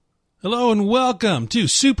Hello and welcome to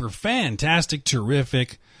Super Fantastic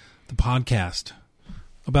Terrific, the podcast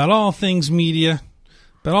about all things media,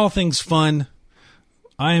 about all things fun.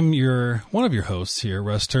 I am one of your hosts here,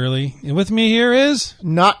 Russ Turley, and with me here is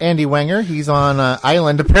not Andy Wenger. He's on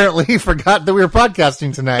island. Apparently, he forgot that we were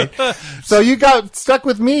podcasting tonight, so you got stuck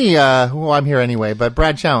with me. Well, I'm here anyway, but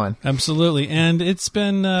Brad Chowan. Absolutely, and it's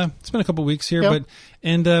been a couple weeks here, Yep.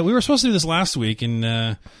 but we were supposed to do this last week,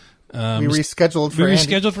 and We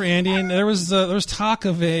rescheduled for Andy, and there was talk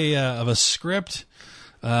of a script.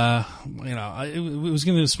 It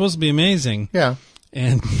was supposed to be amazing. Yeah.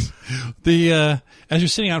 And as you're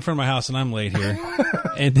sitting out in front of my house and I'm late here,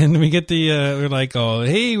 and then we get we're like, oh,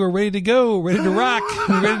 hey, we're ready to go, ready to rock,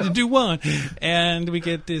 we're ready to do one. And we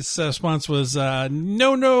get this response was,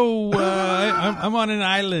 no, I'm on an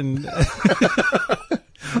island.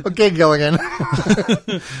 Okay, Gilligan.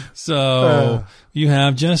 So you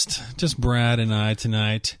have just Brad and I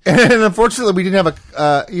tonight. And unfortunately, we didn't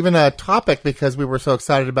have even a topic because we were so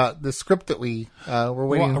excited about the script that we were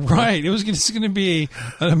waiting for. Right. It was going to be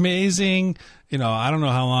an amazing, I don't know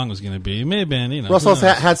how long it was going to be. It may have been, Russell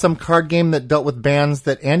had some card game that dealt with bands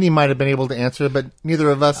that Andy might have been able to answer, but neither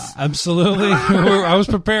of us. Absolutely. I was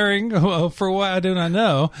preparing for what I do not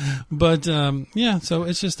know. But, so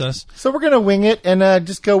it's just us. So we're going to wing it and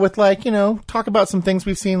just go with talk about some things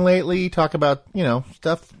we've seen lately, talk about,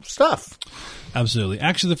 stuff. Absolutely.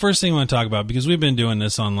 Actually, the first thing I want to talk about, because we've been doing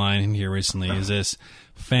this online here recently, is this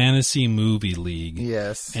Fantasy Movie League.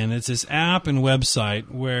 Yes. And it's this app and website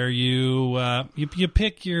where you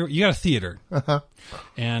pick you got a theater. Uh-huh.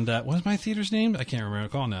 And what's my theater's name? I can't remember.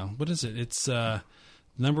 Recall now. What is it? It's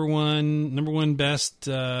number one best.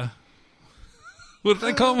 What did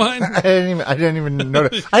I call mine? I didn't even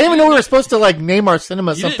notice. I didn't even know we were supposed to name our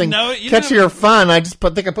cinema something catchy or fun. I just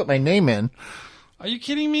think I put my name in. Are you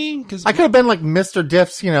kidding me? Because I could have been like Mr.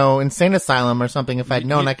 Diff's, Insane Asylum or something if I'd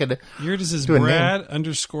known I could. Yours is Brad _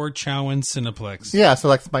 Chowan Cineplex. Yeah, so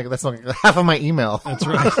that's like half of my email. That's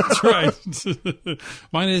right. That's right.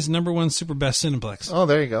 Mine is number one super best Cineplex. Oh,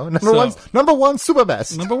 there you go. Number one super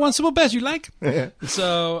best. Number one super best. You like?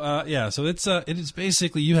 So So it is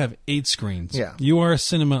basically you have 8 screens. Yeah. You are a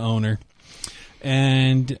cinema owner,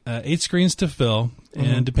 and 8 screens to fill,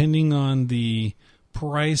 and depending on the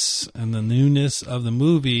price and the newness of the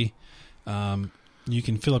movie, you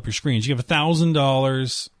can fill up your screens. You have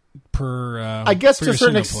 $1,000 per. I guess to a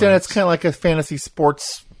certain extent, it's kind of like a fantasy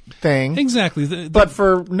sports thing. Exactly, but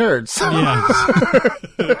for nerds.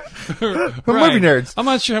 Yeah, for movie nerds. I'm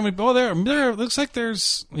not sure how many. Oh, there looks like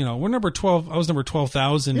there's. We're number 12. I was number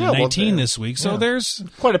 12,019 this week. So there's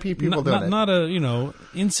quite a few people doing it. Not a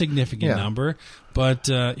insignificant number, but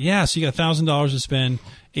so you got $1,000 to spend.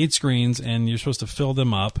 8 screens, and you're supposed to fill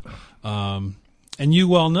them up. And you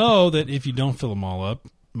well know that if you don't fill them all up,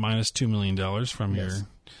 minus $2 million from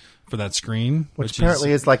for that screen. Which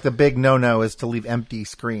apparently is like the big no-no is to leave empty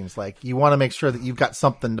screens. Like, you want to make sure that you've got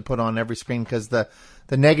something to put on every screen, because the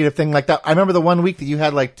negative thing like that. I remember the one week that you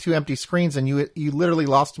had 2 empty screens, and you literally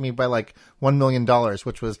lost me by $1 million,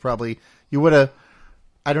 which was probably, you would have,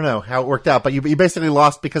 I don't know how it worked out, but you basically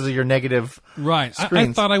lost because of your negative screens.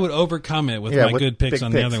 I thought I would overcome it with my good picks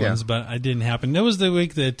on the other ones, but it didn't happen. That was the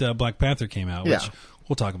week that Black Panther came out, which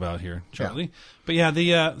we'll talk about here shortly. Yeah.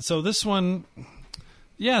 But so this one,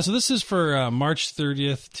 so this is for March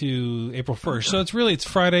 30th to April 1st. So it's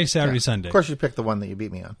Friday, Saturday, Sunday. Of course, you picked the one that you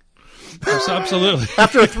beat me on. Absolutely.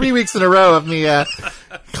 After 3 weeks in a row of me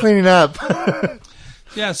cleaning up.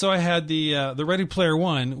 Yeah, so I had the Ready Player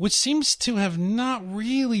One, which seems to have not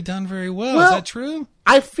really done very well. Is that true?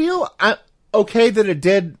 I feel okay that it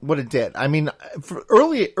did what it did. I mean, for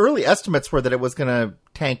early estimates were that it was going to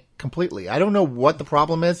tank completely. I don't know what the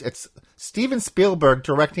problem is. It's Steven Spielberg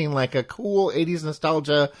directing a cool 80s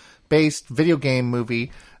nostalgia-based video game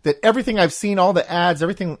movie that everything I've seen, all the ads,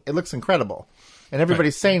 everything, it looks incredible. And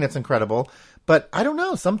everybody's saying it's incredible. But I don't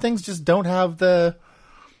know. Some things just don't have the...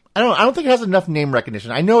 I don't think it has enough name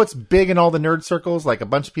recognition. I know it's big in all the nerd circles. A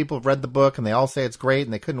bunch of people have read the book and they all say it's great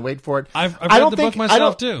and they couldn't wait for it. I've read the book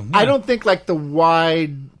myself too. Yeah. I don't think the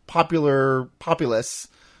wide popular populace,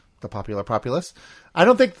 I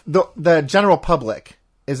don't think the general public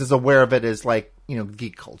is as aware of it as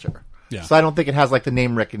geek culture. Yeah. So I don't think it has the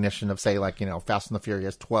name recognition of say Fast and the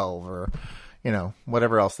Furious 12 or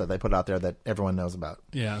whatever else that they put out there that everyone knows about.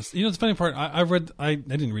 Yeah. The funny part, I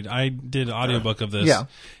didn't read, I did an audiobook of this. Yeah.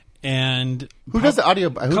 And who does the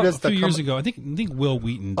audio? Who does the? A few years ago, I think Will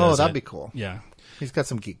Wheaton does. Oh, that'd be cool. Yeah, he's got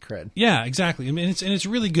some geek cred. Yeah, exactly. I mean, it's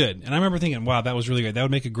really good. And I remember thinking, wow, that was really great. That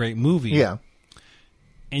would make a great movie. Yeah.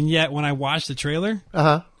 And yet, when I watched the trailer,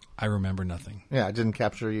 I remember nothing. Yeah, it didn't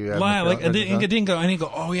capture you. Like I didn't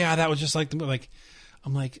go. Oh yeah, that was just like the movie. Like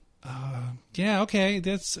I'm like, yeah, okay,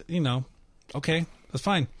 that's okay, that's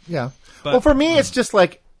fine. Yeah. But, well, for me, it's just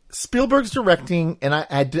like Spielberg's directing, and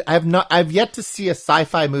I've yet to see a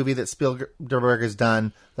sci-fi movie that Spielberg has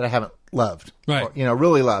done that I haven't loved. Right. Or,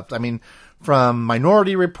 really loved. I mean, from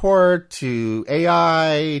Minority Report to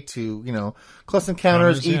AI to Close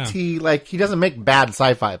Encounters, E.T. Like, he doesn't make bad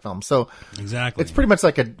sci-fi films, so exactly, it's pretty much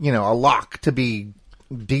like a lock to be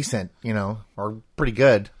decent, or pretty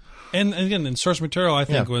good. And again, the source material I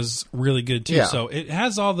think was really good too. Yeah. So it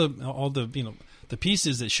has all the the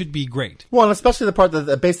pieces that should be great. Well, and especially the part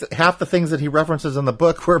that half the things that he references in the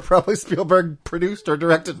book were probably Spielberg produced or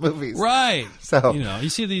directed movies. Right. So you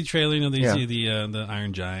see the trailer, you see the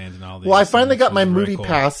Iron Giant and all these. Well, I finally got my Movie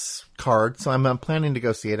Pass card, so I'm planning to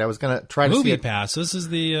go see it. I was going to try to see it. Movie Pass. This is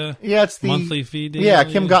the it's the monthly fee deal. Yeah,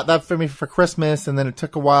 Kim got that for me for Christmas, and then it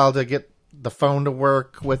took a while to get the phone to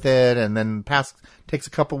work with it, and then Pass takes a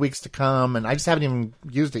couple weeks to come, and I just haven't even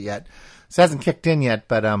used it yet. So it hasn't kicked in yet,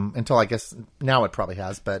 but until I guess now it probably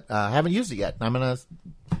has, but I haven't used it yet.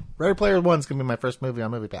 Ready Player One's gonna be my first movie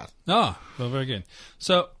on Movie Pass. Oh, well, very good.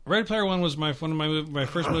 So Ready Player One was my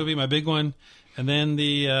first movie, my big one, and then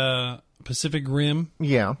the Pacific Rim.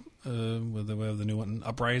 Yeah. With the new one,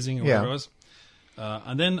 Uprising or whatever it was,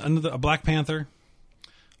 and then a Black Panther,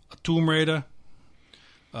 a Tomb Raider,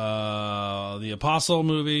 the Apostle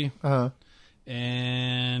movie.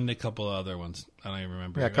 And a couple of other ones. I don't even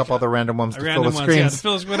remember. Yeah, a couple other random ones to fill the screens. Yeah, to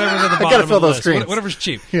fill whatever's at the bottom. I gotta fill those screens. Whatever's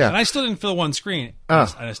cheap. Yeah. And I still didn't fill one screen.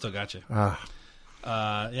 And I still got you.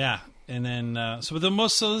 Yeah. And then, this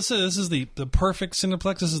is the perfect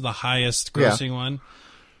Cineplex. This is the highest grossing one.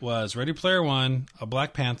 Was Ready Player One, a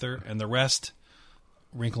Black Panther, and the rest,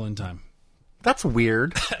 Wrinkle in Time. That's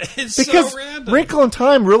weird. It's because so random. Wrinkle in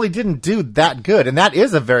Time really didn't do that good, and that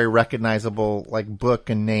is a very recognizable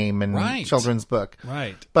book and name and children's book.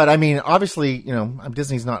 Right. But I mean, obviously,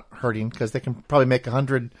 Disney's not hurting because they can probably make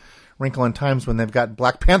 100 Wrinkle in Times when they've got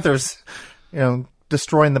Black Panthers,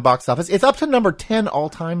 destroying the box office. It's up to number 10 all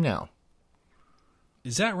time now.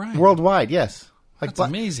 Is that right? Worldwide, yes. That's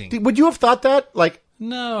amazing. Would you have thought that?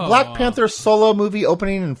 No. Black Panther solo movie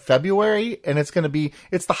opening in February, and it's the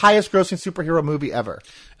highest grossing superhero movie ever.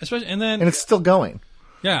 And it's still going.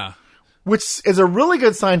 Yeah. Which is a really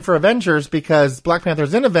good sign for Avengers because Black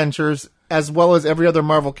Panther's in Avengers as well as every other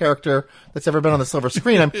Marvel character that's ever been on the silver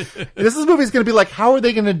screen. This movie's going to be how are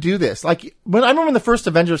they going to do this? I remember when the first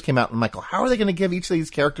Avengers came out, I'm like, how are they going to give each of these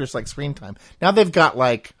characters screen time? Now they've got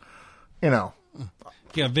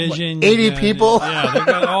yeah, Vision. 80 people. Yeah, they've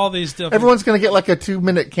got all these different. Everyone's going to get a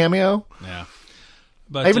 2-minute cameo. Yeah.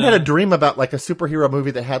 But I even had a dream about a superhero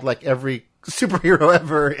movie that had every superhero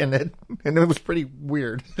ever in it, and it was pretty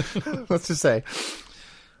weird. Let's just say.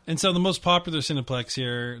 And so the most popular Cineplex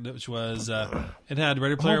here, which was it had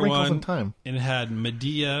Ready Player One, and it had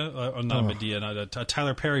Medea, a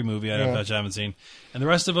Tyler Perry movie I haven't seen, and the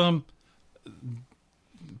rest of them,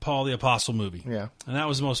 Paul the Apostle movie. Yeah, and that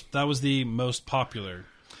was the most popular.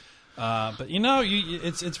 But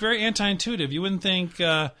it's very anti-intuitive. You wouldn't think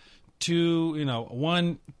two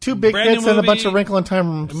big hits and a bunch of Wrinkle in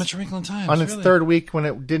Time. A bunch of Wrinkle in Time on its third week when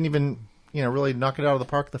it didn't even really knock it out of the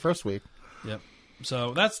park the first week. Yep.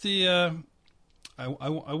 So that's the I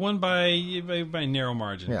won by a narrow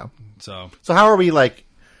margin. Yeah. So how are we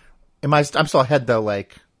I'm still ahead though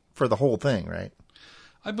for the whole thing, right?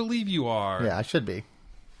 I believe you are. Yeah, I should be.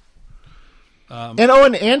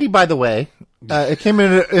 And Andy, by the way, it came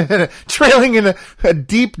in trailing in a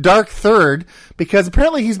deep, dark third because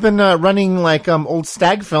apparently he's been running old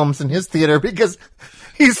stag films in his theater because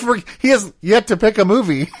he has yet to pick a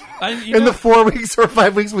movie in the 4 weeks or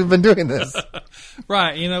 5 weeks we've been doing this.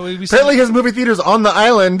 Right. Apparently his movie theater's on the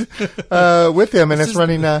island with him, and it's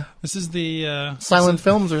running this is the silent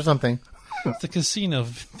films or something. It's the casino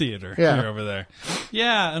theater here over there.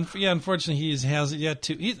 Yeah, unfortunately he has yet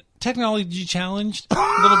to. He's technology challenged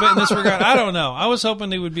a little bit in this regard. I don't know. I was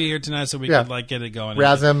hoping they would be here tonight so we could get it going.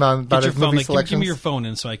 Razz him on about his movie selections. Give me your phone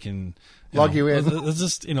in so I can log you in. Let's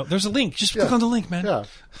just there's a link. Just click on the link, man. Yeah.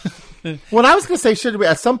 Well, I was going to say,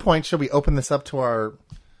 at some point should we open this up to our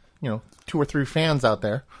 2 or 3 fans out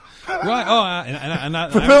there? Right.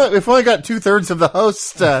 Oh, we've only got 2/3 of the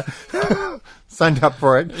hosts signed up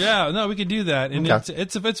for it. Yeah. No, we could do that, and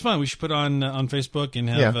it's fun. We should put on Facebook and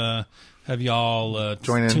have y'all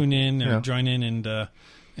tune in or join in and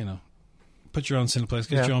put your own Cineplex,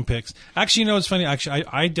 get your own picks. Actually, it's funny. Actually,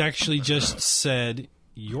 I actually just said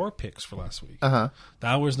your picks for last week. Uh-huh.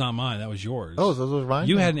 That was not mine. That was yours. Oh, those were mine?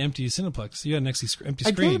 You had an empty Cineplex. You had an empty screen.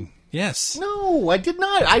 I did? Yes. No, I did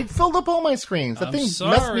not. I filled up all my screens. That thing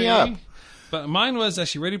messed me up. But mine was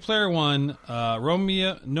actually Ready Player One,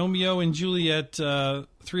 Romeo and Juliet, 3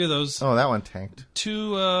 of those. Oh, that one tanked.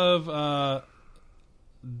 2 of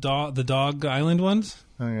the Dog Island ones.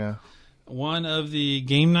 Oh, yeah. 1 of the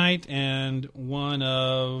Game Night, and 1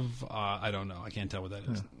 of I don't know. I can't tell what that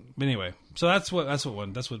is. Yeah. But anyway, so that's what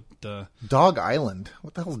Dog Island.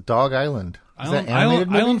 What the hell is Dog Island? Is that animated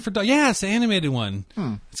movie? Island for Dog. Yeah, it's the animated one.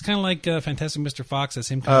 It's kind of like Fantastic Mr. Fox. That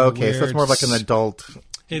same kind of okay, so it's more of like an adult.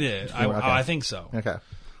 It is. I think so. Okay.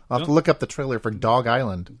 I'll have to look up the trailer for Dog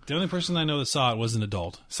Island. The only person I know that saw it was an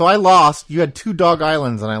adult. So I lost. You had 2 Dog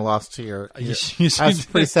Islands, and I lost to your that's a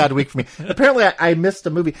pretty sad week for me. Apparently, I missed a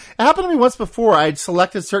movie. It happened to me once before. I'd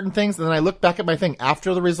selected certain things, and then I looked back at my thing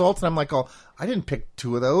after the results, and I'm like, oh, I didn't pick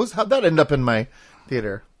 2 of those. How'd that end up in my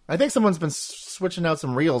theater? I think someone's been switching out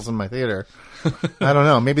some reels in my theater. I don't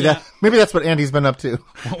know. Maybe that's what Andy's been up to.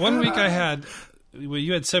 One week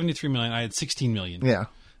you had 73 million. I had 16 million. Yeah.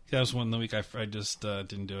 That was one of the week I just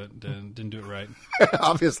didn't do it. Didn't do it right.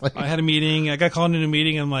 Obviously. I had a meeting. I got called into a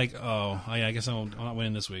meeting. And I'm like, I guess I'm not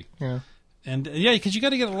winning this week. Yeah. And because you got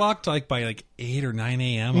to get it locked by 8 or 9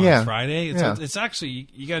 a.m. on Friday. It's actually,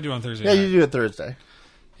 you got to do it on Thursday night. You do it Thursday.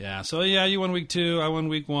 Yeah. So, you won week 2. I won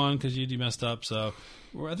week 1 because you messed up. So,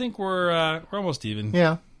 I think we're almost even.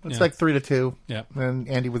 Yeah. It's like 3-2. Yeah. And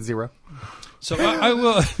Andy with 0. So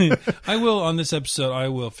I will on this episode. I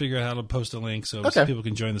will figure out how to post a link so people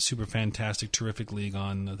can join the super fantastic terrific league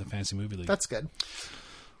on the Fantasy Movie League. That's good.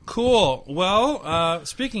 Cool. Well,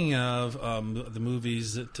 speaking of the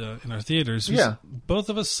movies that in our theaters, both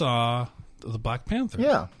of us saw the Black Panther.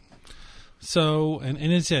 Yeah. So and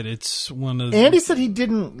it's one of Andy said he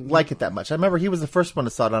didn't like it that much. I remember he was the first one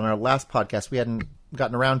to saw it on our last podcast. We hadn't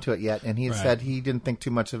gotten around to it yet, and he had said he didn't think too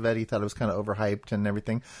much of it. He thought it was kind of overhyped and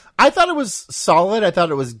everything. I thought it was solid. I thought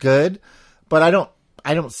it was good, but I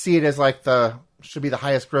don't see it as like should be the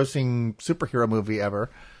highest grossing superhero movie ever.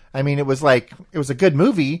 I mean, it was a good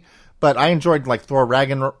movie, but I enjoyed like Thor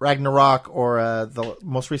Ragnarok or the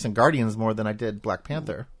most recent Guardians more than I did Black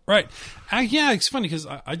Panther. Right. It's funny because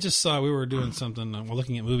I just saw we were doing something. We're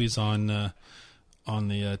looking at movies on the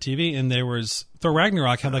TV, and there was Thor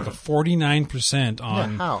Ragnarok had like a 49%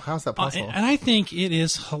 on. Yeah, how's that possible? And I think it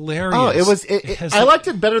is hilarious. Oh, it was. I liked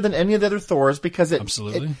it better than any of the other Thors because it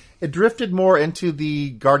drifted more into the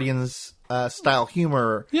Guardians style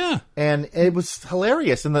humor. Yeah, and it was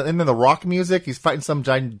hilarious. And then the rock music. He's fighting some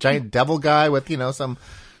giant devil guy with some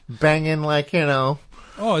banging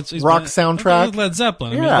it's rock soundtrack. Led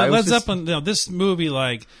Zeppelin. I mean, Led Zeppelin. This movie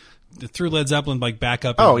threw Led Zeppelin back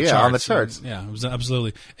up. On the charts. And, it was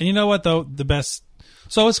absolutely. And you know what though? The best.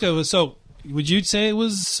 So let's go. So would you say it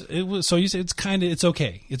was? So you say it's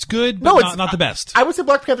okay. It's good, but it's not the best. I would say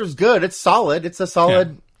Black Panther's good. It's solid. It's a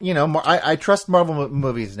solid. Yeah. I trust Marvel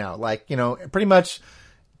movies now. Pretty much.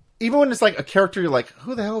 Even when it's like a character, you're like,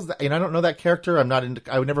 who the hell is that? I don't know that character.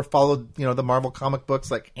 I would never follow, the Marvel comic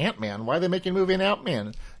books like Ant-Man. Why are they making a movie in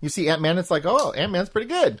Ant-Man? You see Ant-Man, it's like, oh, Ant-Man's pretty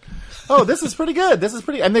good. Oh, this is pretty good. This is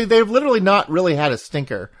pretty, and they've literally not really had a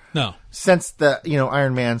stinker. No. Since the,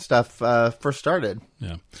 Iron Man stuff, first started.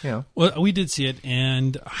 Yeah. Well, we did see it,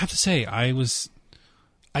 and I have to say, I'm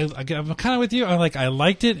kind of with you. I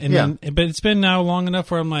liked it, but it's been now long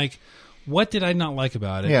enough where I'm like, what did I not like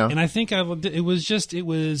about it? Yeah. And I think it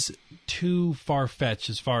was too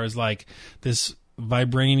far-fetched as far as like this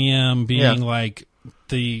vibranium being like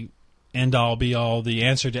the end-all, be-all, the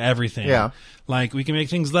answer to everything. Yeah. Like we can make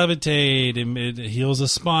things levitate and it heals a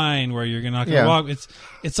spine where you're not going to walk.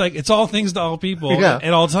 It's like it's all things to all people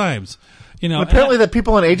at all times. Apparently the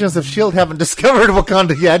people in Agents of S.H.I.E.L.D. haven't discovered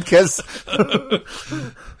Wakanda yet because...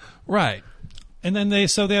 Right. And then they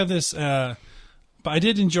have this... But I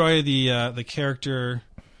did enjoy the character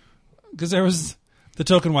because there was the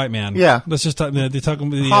token white man. Yeah, let's just talk.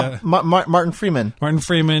 Martin Freeman. Martin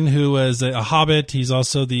Freeman, who was a Hobbit. He's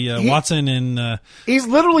also the Watson in. He's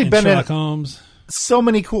literally been Sherlock Holmes. So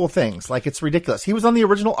many cool things. Like it's ridiculous. He was on the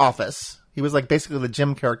original Office. He was like basically the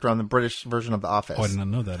Jim character on the British version of The Office. Oh, I did not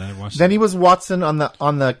know that. I watched. Then he was Watson on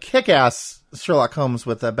the Kick-Ass Sherlock Holmes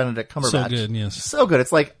with Benedict Cumberbatch. So good, yes. So good.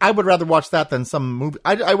 It's like I would rather watch that than some movie.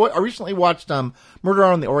 I recently watched Murder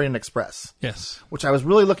on the Orient Express. Yes. Which I was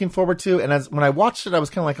really looking forward to. And when I watched it, I was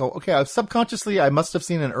kind of like, oh, okay, subconsciously I must have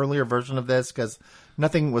seen an earlier version of this because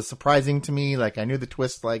nothing was surprising to me. Like I knew the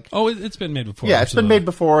twist. Like it's been made before. Yeah, it's been made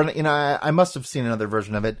before, and I must have seen another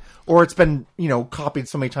version of it, or it's been copied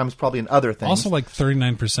so many times, probably in other things. Also, like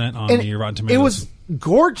 39% on the Rotten Tomatoes. It was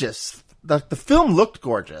gorgeous. the film looked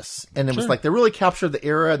gorgeous, and it was like they really captured the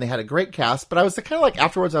era, and they had a great cast. But I was kind of like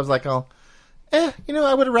afterwards, I was like, I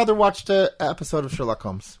would have rather watched an episode of Sherlock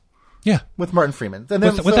Holmes. Yeah, with Martin Freeman, and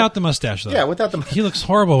then, without the mustache though. Yeah, without the. He looks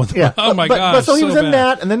horrible with. Yeah. Oh my god! But so he was in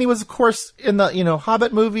that, and then he was, of course, in the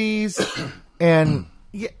Hobbit movies, and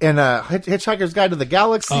Hitchhiker's Guide to the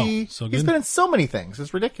Galaxy. Oh, so good. He's been in so many things;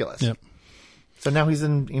 it's ridiculous. Yep. So now he's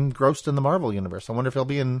engrossed in the Marvel universe. I wonder if he'll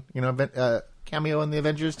be in cameo in the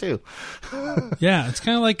Avengers too. Yeah, it's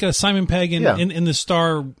kind of like Simon Pegg in the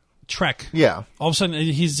Star Trek. Yeah. All of a sudden,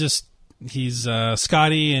 he's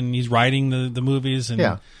Scotty, and he's writing the movies,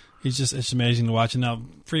 and it's amazing to watch. And now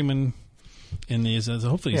Freeman in these,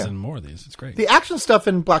 hopefully he's in more of these. It's great. The action stuff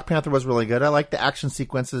in Black Panther was really good. I like the action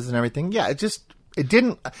sequences and everything. Yeah, it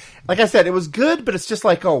didn't, like I said, it was good, but it's just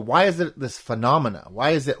like, why is it this phenomena?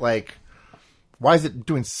 Why is it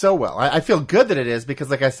doing so well? I feel good that it is because,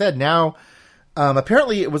 like I said, now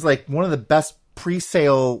apparently it was like one of the best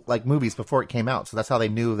pre-sale like movies before it came out. So that's how they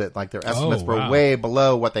knew that like their estimates were way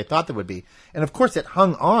below what they thought they would be. And of course, it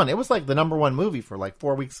hung on. It was like the number one movie for like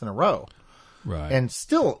 4 weeks in a row. Right. And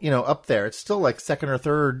still, up there. It's still like second or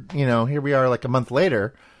third. Here we are like a month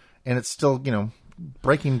later, and it's still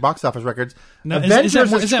breaking box office records. Now, is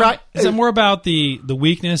that more about the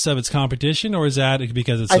weakness of its competition, or is that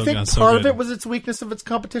because it's so good? I think part of it was its weakness of its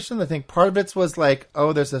competition. I think part of it was like,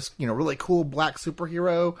 there's this really cool black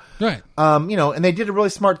superhero, right? And they did a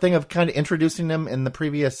really smart thing of kind of introducing them in the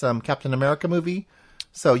previous Captain America movie.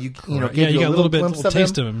 So you got a little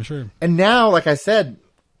taste of him, sure. And now, like I said,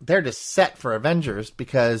 they're just set for Avengers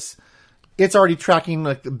because it's already tracking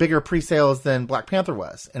like bigger pre-sales than Black Panther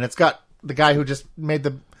was, and it's got the guy who just made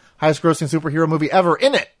the highest grossing superhero movie ever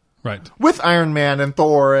in it. Right. With Iron Man and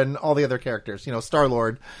Thor and all the other characters,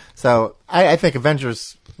 Star-Lord. So I think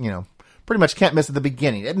Avengers, pretty much can't miss at the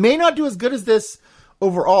beginning. It may not do as good as this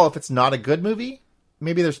overall if it's not a good movie.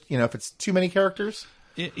 Maybe there's, if it's too many characters.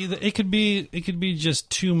 It could be just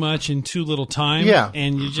too much in too little time. Yeah.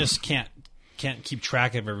 And you just can't keep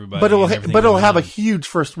track of everybody. But it'll have a huge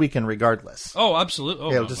first weekend regardless. Oh,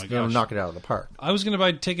 absolutely. It'll just knock it out of the park. I was going to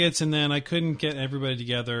buy tickets, and then I couldn't get everybody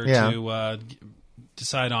together to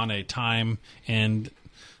decide on a time, and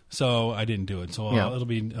so I didn't do it. So it'll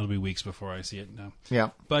be weeks before I see it now. Yeah.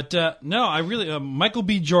 But no, I really Michael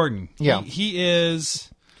B. Jordan. Yeah. He is.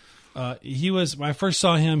 He was when I first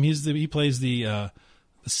saw him. He plays the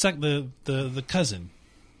cousin.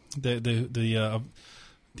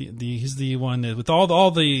 He's the one that, with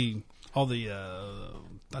all the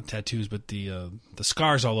not tattoos, but the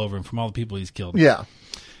scars all over him from all the people he's killed. Yeah.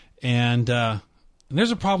 And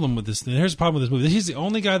there's a problem with this. There's a problem with this movie. He's the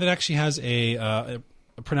only guy that actually has a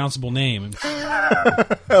pronounceable name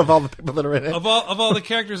of all the people that are in it. Of all the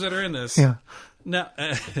characters that are in this. Yeah. Now,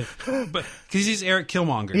 but because he's Eric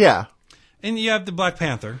Killmonger. Yeah. And you have the Black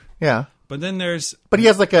Panther. Yeah. But then there's. But he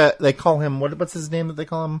has they call him what's his name that they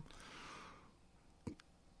call him?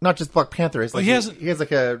 Not just Black Panther. It's like he has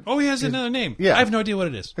another name. Yeah. I have no idea what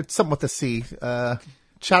it is. It's something with a C.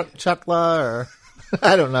 Chatla or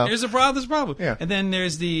I don't know. There's a problem. Yeah. And then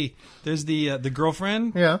there's the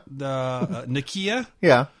girlfriend. Yeah. The Nakia.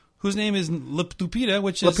 Yeah. Whose name is Lupita,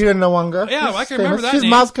 which is Lupita Nyong'o. Yeah, I can remember that name.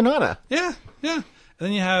 She's Maz Kanata. Yeah. And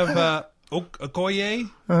then you have Okoye.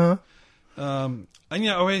 Uh-huh.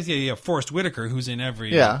 And Forrest Whitaker, who's in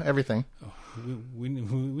every. Yeah, everything. We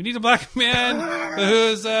need a black man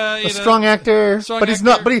who's a strong actor, but he's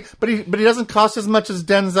not. But he doesn't cost as much as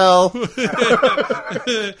Denzel.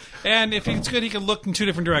 And if he's good, he can look in two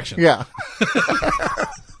different directions. Yeah.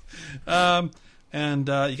 And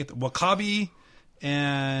you get the Wakabi,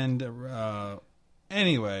 and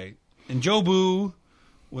anyway, and Jobu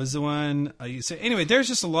was the one. Anyway, there's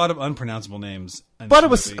just a lot of unpronounceable names. But it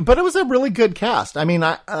was a really good cast. I mean,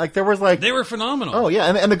 there was they were phenomenal. Oh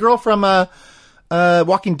yeah, and the girl from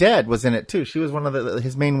Walking Dead was in it too. She was one of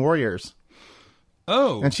his main warriors.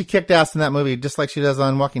 Oh, and she kicked ass in that movie just like she does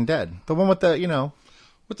on Walking Dead. The one with the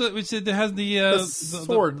that has the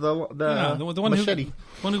sword, the one machete,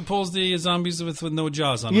 one who pulls the zombies with no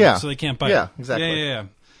jaws on them, so they can't bite. Yeah, exactly. Yeah.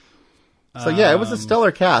 So it was a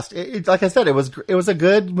stellar cast. Like I said, it was a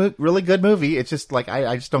good, really good movie. It's just like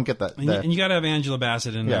I just don't get that. And you got to have Angela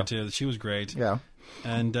Bassett in there too. She was great. Yeah.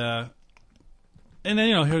 And then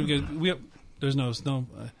here there's no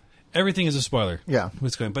everything is a spoiler. Yeah.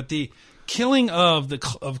 What's going? But the killing of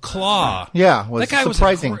Claw. Yeah, was that guy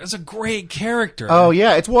surprising. was a great character. Oh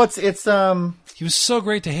yeah, it's he was so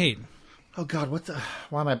great to hate. Oh God,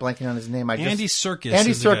 why am I blanking on his name? Andy Serkis.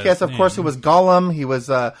 Andy Serkis, of course, who was Gollum. He was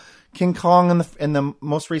King Kong in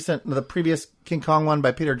the previous King Kong one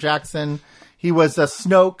by Peter Jackson. He was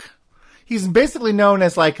Snoke. He's basically known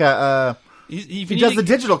as like a. He does the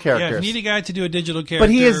digital characters. Yeah, if you need a guy to do a digital character, but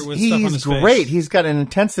he's great. Face. He's got an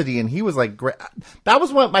intensity, and he was like great. That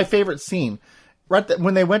was my favorite scene. Right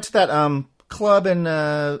when they went to that club in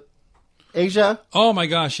Asia. Oh my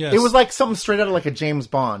gosh, yes. It was like something straight out of like a James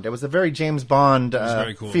Bond. It was a very James Bond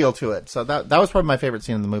cool. feel to it. So that was probably my favorite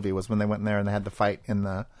scene in the movie was when they went in there and they had the fight in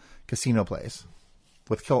the casino place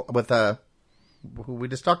with who we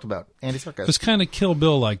just talked about, Andy Serkis. It was kind of Kill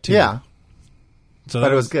Bill like too. Yeah. So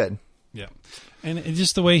but it was good. Yeah. And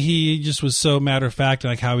just the way he just was so matter of fact,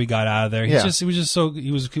 like how he got out of there. He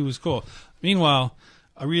was cool. Meanwhile,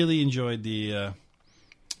 I really enjoyed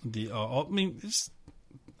it's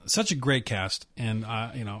such a great cast, and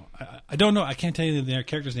I don't know, I can't tell you their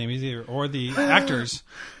character's name either or the actors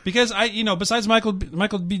because besides Michael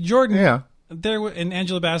B. Jordan, there and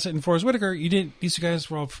Angela Bassett and Forrest Whitaker, these guys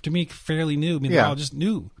were all to me fairly new. I mean, they're all just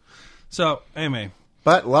new. So anyway.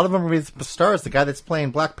 But a lot of them are the stars. The guy that's playing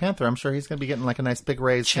Black Panther, I'm sure he's going to be getting like a nice big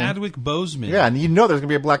raise. Chadwick Boseman. Yeah, and there's going to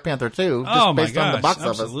be a Black Panther too. Just based on the box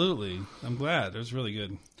office. Absolutely. I'm glad. It was really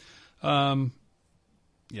good.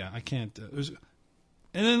 Yeah, I can't. And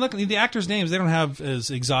then look, the actors' names, they don't have as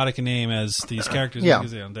exotic a name as these characters. Yeah.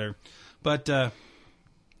 They're, but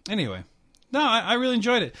anyway, no, I really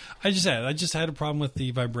enjoyed it. I just had a problem with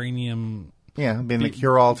the vibranium. Yeah, being the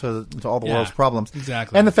cure-all to all the world's problems.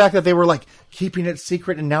 Exactly. And the fact that they were like keeping it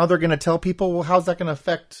secret and now they're going to tell people, well, how's that going to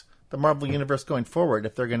affect the Marvel Universe going forward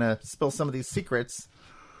if they're going to spill some of these secrets?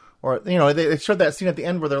 Or, they showed that scene at the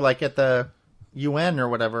end where they're like at the UN or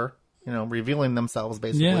whatever, revealing themselves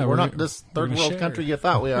basically. Yeah, we're not this third world country you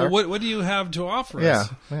thought we are. Well, what do you have to offer us?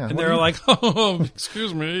 Yeah. And they're like, oh,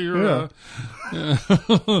 excuse me, you're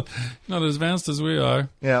not as advanced as we are.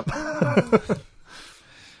 Yeah.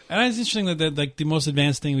 And it's interesting that like the most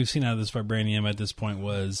advanced thing we've seen out of this vibranium at this point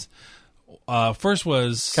was first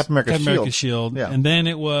was Captain America's shield, and then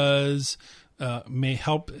it was may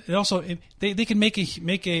help. It also they can make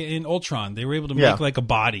an Ultron. They were able to make like a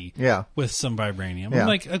body with some vibranium. I'm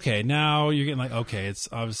like, okay, now you're getting like, okay, it's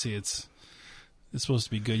obviously it's supposed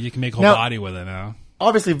to be good. You can make a whole body with it now.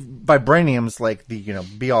 Obviously, vibranium's like the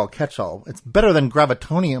be-all, catch-all. It's better than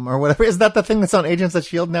gravitonium or whatever. Is that the thing that's on Agents of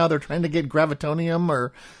S.H.I.E.L.D. now? They're trying to get gravitonium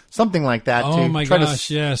or something like that to try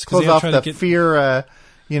to close off the Fear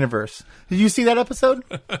universe. Did you see that episode?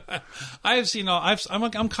 I have seen all.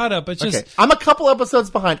 I'm caught up. It's just okay. I'm a couple episodes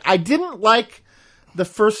behind. I didn't like the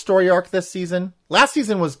first story arc this season. Last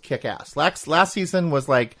season was kick-ass. Last season was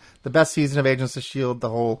like the best season of Agents of S.H.I.E.L.D., the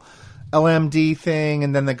whole LMD thing,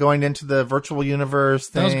 and then the going into the virtual universe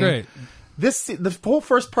thing. That was great. The whole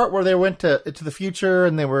first part where they went to the future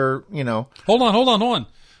and they were, Hold on.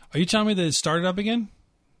 Are you telling me that it started up again?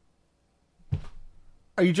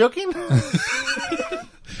 Are you joking?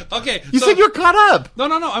 Okay. You said you're caught up.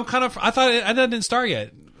 No. I'm caught up. I thought it didn't start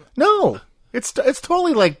yet. No. It's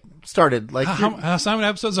totally like started. Like how many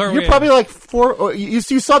episodes are we? You're probably like 4. You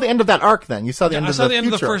saw the end of that arc. Then you saw the end. I saw the end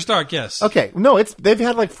of the first arc. Yes. Okay. No, they've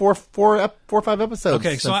had like 4 or 5 episodes.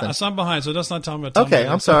 Okay, so I'm behind. So that's not telling me. Okay,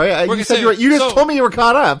 I'm sorry. You said you just told me you were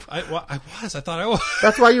caught up. I was. I thought I was.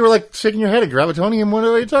 That's why you were like shaking your head at gravitonium. What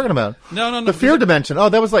are you talking about? No. The Fear Dimension. Oh,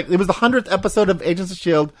 that was it was the 100th episode of Agents of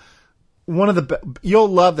S.H.I.E.L.D. One of the you'll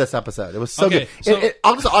love this episode. It was so good. So,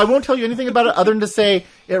 I won't tell you anything about it other than to say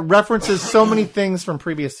it references so many things from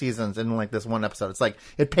previous seasons in like this one episode. It's like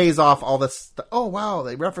it pays off all this. Oh wow,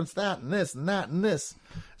 they referenced that and this and that and this.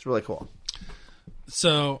 It's really cool.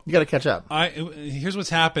 So you got to catch up. Here's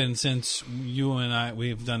what's happened since you and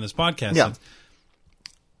we've done this podcast. Yeah.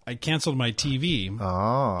 I canceled my TV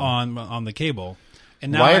on the cable.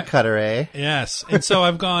 And now Wirecutter, eh? Yes. And so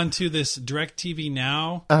I've gone to this DirecTV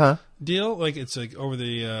Now deal. Like it's like over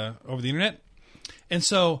the internet. And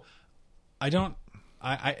so I don't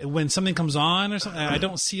when something comes on or something, I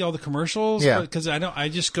don't see all the commercials because I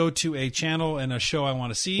just go to a channel and a show I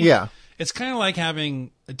want to see. Yeah. It's kind of like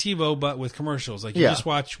having a TiVo, but with commercials. Like you just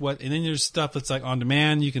watch and then there's stuff that's like on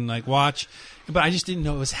demand. You can like watch, but I just didn't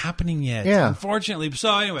know it was happening yet. Yeah. Unfortunately.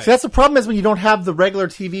 So anyway. See, that's the problem is when you don't have the regular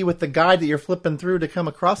TV with the guide that you're flipping through to come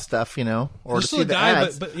across stuff, or there's to see the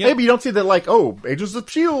ads. But maybe you don't see that like, Agents of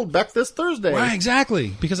S.H.I.E.L.D. back this Thursday. Right,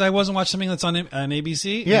 exactly. Because I wasn't watching something that's on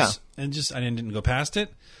ABC. Yeah. And I didn't go past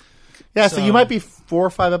it. Yeah, so you might be 4 or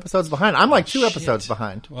 5 episodes behind. I'm like 2 episodes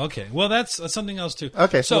behind. Okay, well that's something else too.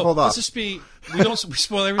 Okay, so hold on. Let's just we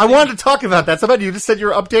spoil everything. I wanted to talk about that. Somebody you just said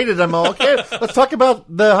you're updated. I'm all okay. Let's talk about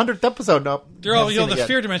the 100th episode. No, the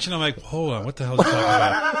Fear Dimension. I'm like, hold on, what the hell are you talking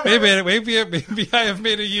about? maybe I have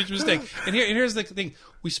made a huge mistake. And here's the thing: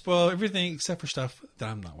 we spoil everything except for stuff that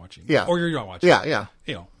I'm not watching. Yeah, or you're not watching. Yeah.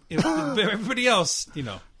 everybody else,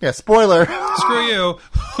 Yeah, spoiler. Screw you.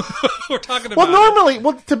 We're talking about. Well,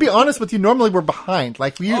 normally, to be honest with you, normally we're behind.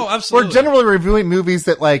 Like absolutely. We're generally reviewing movies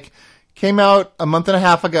that like came out a month and a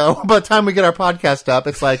half ago. By the time we get our podcast up,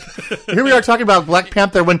 it's like here we are talking about Black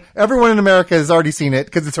Panther when everyone in America has already seen it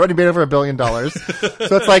because it's already made over $1 billion.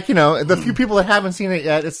 So it's like the few people that haven't seen it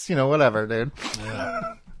yet, it's whatever, dude.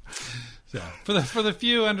 Yeah. So for the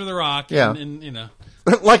few under the rock, yeah. and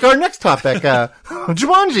like our next topic,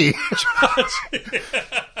 Jumanji.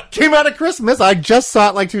 Came out at Christmas. I just saw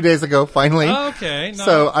it like 2 days ago, finally. Oh, okay. No.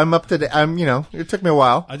 So I'm up to date. It took me a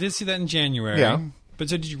while. I did see that in January. Yeah. But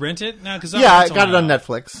so did you rent it? No, because I got it on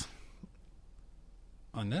Netflix.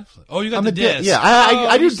 On Netflix? Oh, you got the disc. Yeah,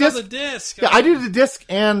 I do disc. The disc. Yeah, I do the disc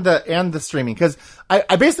and the streaming because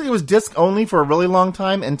I basically was disc only for a really long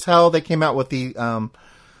time until they came out with the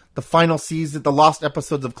final season, the lost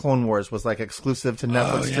episodes of Clone Wars was like exclusive to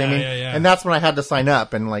Netflix streaming, and that's when I had to sign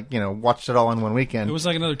up and watched it all in one weekend. It was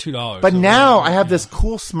like another $2. But now I have this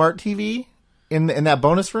cool smart TV in that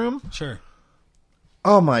bonus room. Sure.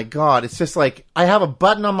 Oh my god! It's just like I have a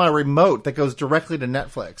button on my remote that goes directly to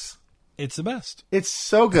Netflix. It's the best. It's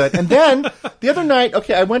so good. And then the other night,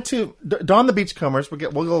 I went to Dawn the Beachcombers.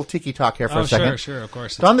 We'll go tiki talk here for a second. Sure, of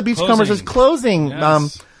course. Dawn the Beachcombers is closing.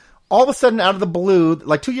 Yes. All of a sudden, out of the blue,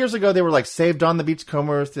 like 2 years ago, they were like, "Save Dawn the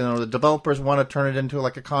Beachcombers." The developers want to turn it into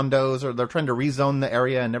like a condos, or they're trying to rezone the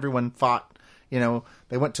area, and everyone fought.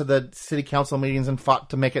 They went to the city council meetings and fought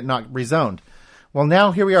to make it not rezoned. Well,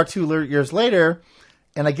 now here we are 2 years later.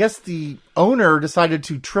 And I guess the owner decided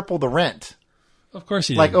to triple the rent. Of course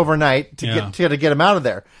he did. Like overnight to get him out of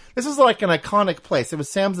there. This is like an iconic place. It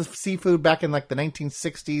was Sam's Seafood back in like the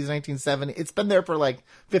 1960s, 1970s. It's been there for like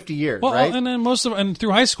 50 years, right? And then and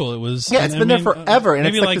through high school it was. Yeah, it's been there forever. And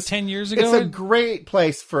maybe it's like 10 years ago. It's a great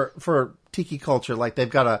place for tiki culture. Like they've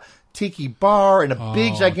got a tiki bar and a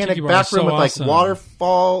big gigantic back room with like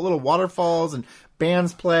little waterfalls and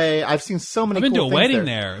bands play. I've seen so many. I've been cool to a wedding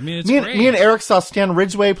there. I mean, it's great. great. Me and Eric saw Stan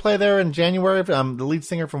Ridgway play there in January. The lead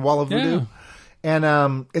singer from Wall of Voodoo,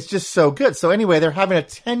 and it's just so good. So anyway, they're having a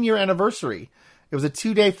 10-year anniversary. It was a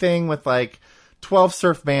 2-day thing with like 12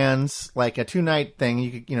 surf bands, like a 2-night thing.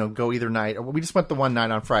 You could go either night. Or we just went the one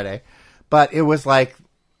night on Friday, but it was like,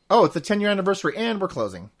 it's a 10-year anniversary, and we're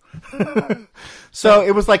closing. So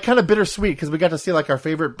it was like kind of bittersweet because we got to see like our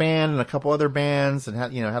favorite band and a couple other bands and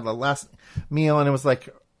had the last meal, and it was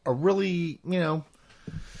like a really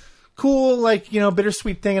cool like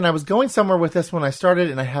bittersweet thing. And I was going somewhere with this when I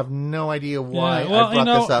started, and I have no idea why I brought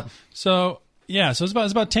this up. So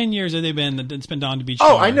it's about 10 years that it's been Dawn to Beach.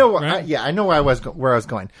 Oh, I know. Right? I know where I was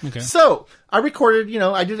going. Okay. So I recorded.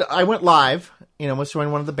 I went live. Was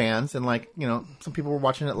showing one of the bands, and some people were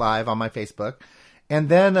watching it live on my Facebook. And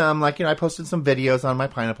then, I posted some videos on my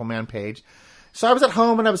Pineapple Man page. So I was at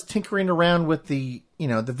home and I was tinkering around with the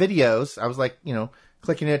videos. I was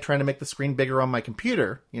clicking it, trying to make the screen bigger on my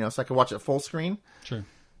computer, so I could watch it full screen. Sure.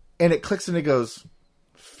 And it clicks and it goes,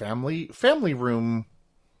 family room,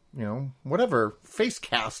 whatever,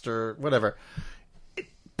 Facecast or whatever.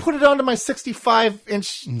 Put it onto my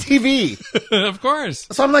 65-inch TV. Of course.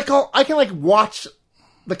 So I'm like, I can watch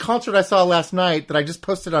the concert I saw last night that I just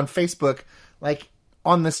posted on Facebook,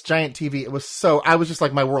 on this giant TV. I was just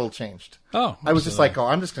like, my world changed. Oh. I was just like,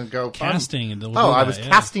 I'm just going to go. Casting. I was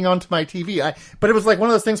casting onto my TV. But it was like one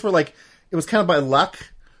of those things where it was kind of by luck.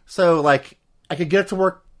 So I could get it to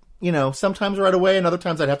work, sometimes right away. And other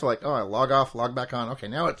times I'd have to I log off, log back on. Okay,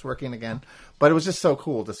 now it's working again. But it was just so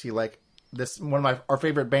cool to see this, one of our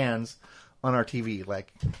favorite bands on our TV. It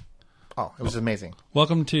was amazing.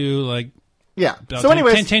 Welcome to yeah. So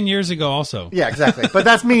anyways, 10 years ago also. Yeah, exactly. But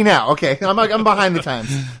that's me now. Okay. I'm behind the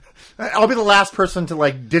times. I'll be the last person to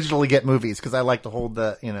digitally get movies because I like to hold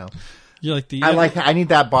the, You're like the. I need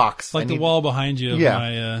that box. The wall behind you of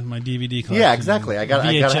my DVD collection. Yeah, exactly. I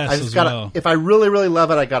just gotta, if I really, really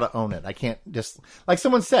love it, I gotta own it. I can't just, like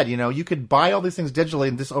someone said, you could buy all these things digitally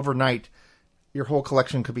and just overnight, your whole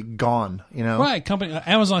collection could be gone, Right.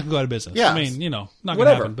 Amazon could go out of business. Yeah. I mean, not going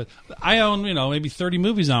to happen. But I own, maybe 30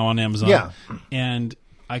 movies now on Amazon. Yeah. And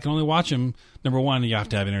I can only watch them. Number one, you have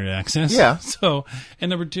to have internet access. Yeah. So, and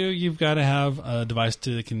number two, you've got to have a device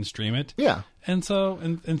that can stream it. Yeah. And so,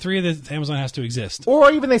 and three, Amazon has to exist. Or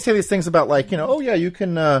even they say these things about you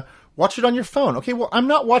can watch it on your phone. Okay, well, I'm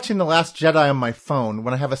not watching The Last Jedi on my phone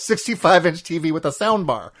when I have a 65-inch TV with a sound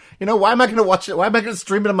bar. Why am I going to watch it? Why am I going to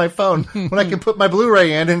stream it on my phone when I can put my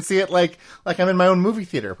Blu-ray in and see it like I'm in my own movie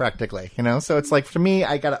theater practically, So it's for me,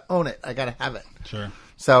 I got to own it. I got to have it. Sure.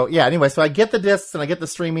 So, yeah, anyway, so I get the discs and I get the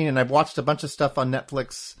streaming, and I've watched a bunch of stuff on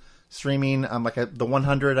Netflix streaming. The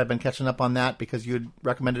 100. I've been catching up on that because you had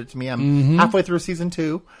recommended it to me. I'm halfway through season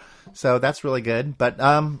 2, so that's really good. But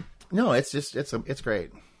no, it's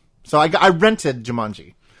great. So I rented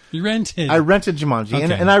Jumanji. You rented? I rented Jumanji,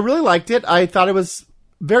 okay. and I really liked it. I thought it was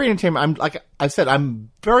very entertaining. Like I said, I'm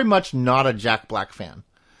very much not a Jack Black fan.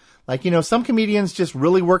 Like, some comedians just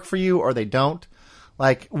really work for you or they don't.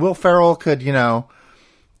 Like, Will Ferrell could,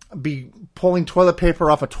 be pulling toilet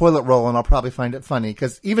paper off a toilet roll and I'll probably find it funny.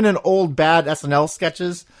 Because even in old bad SNL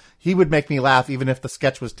sketches, he would make me laugh even if the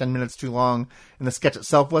sketch was 10 minutes too long and the sketch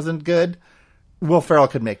itself wasn't good. Will Ferrell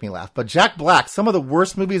could make me laugh. But Jack Black, some of the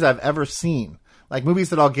worst movies I've ever seen, like movies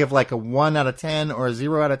that I'll give like a 1 out of 10 or a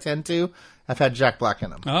 0 out of 10 to, I've had Jack Black in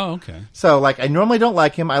them. Oh, okay. So, like, I normally don't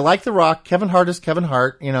like him. I like The Rock. Kevin Hart is Kevin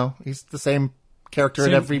Hart. He's the same character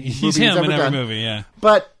in every movie he's ever done. Every movie, yeah.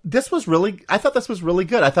 But I thought this was really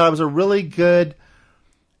good. I thought it was a really good,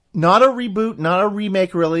 not a reboot, not a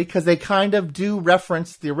remake really, because they kind of do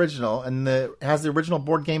reference the original, and it has the original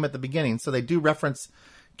board game at the beginning, so they do reference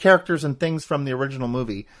characters and things from the original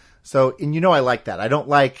movie. So, and I like that. I don't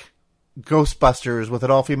like Ghostbusters with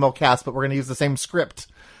an all-female cast, but we're going to use the same script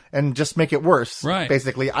and just make it worse. Right.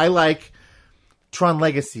 Basically, I like Tron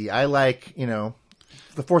Legacy. I like,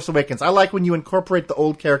 The Force Awakens. I like when you incorporate the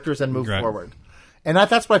old characters and move forward. And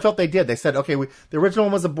that's what I felt they did. They said, okay, the original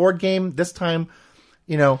one was a board game. This time,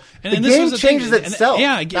 the game changes itself.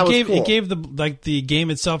 Yeah, it gave the game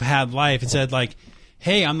itself had life. It said like,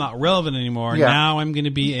 hey, I'm not relevant anymore. Yeah. Now I'm going to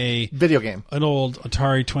be a video game, an old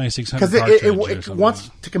Atari 2600 because it wants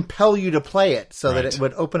to compel you to play it, so that it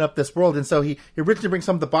would open up this world. And so he originally brings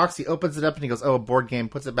home the box, he opens it up, and he goes, "Oh, a board game."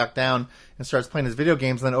 Puts it back down and starts playing his video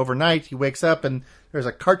games. And then overnight, he wakes up and there's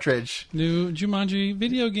a cartridge, new Jumanji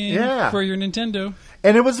video game for your Nintendo.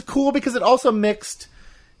 And it was cool because it also mixed.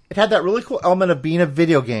 It had that really cool element of being a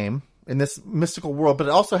video game in this mystical world, but it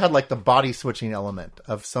also had like the body switching element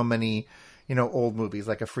of so many. Old movies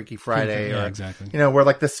like a Freaky Friday, exactly. Where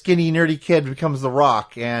like the skinny nerdy kid becomes The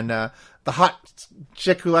Rock, and the hot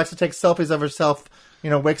chick who likes to take selfies of herself,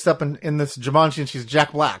 wakes up in this Jumanji and she's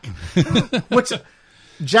Jack Black. Which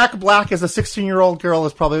Jack Black as a 16-year-old girl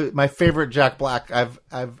is probably my favorite Jack Black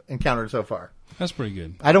I've encountered so far. That's pretty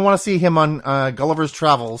good. I don't want to see him on Gulliver's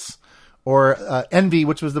Travels or Envy,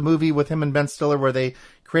 which was the movie with him and Ben Stiller where they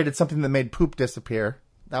created something that made poop disappear.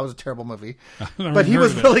 That was a terrible movie, but he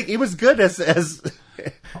was good as that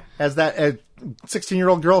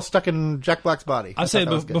 16-year-old girl stuck in Jack Black's body. I'd say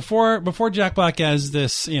before Jack Black as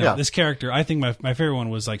this this character, I think my favorite one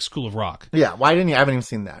was like School of Rock. Yeah, why didn't you? I haven't even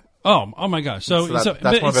seen that. Oh my gosh! So that's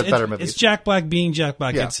one of his better movies. It's Jack Black being Jack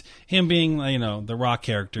Black. Yeah. It's him being the Rock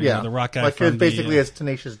character. Yeah, the Rock guy. Like from basically his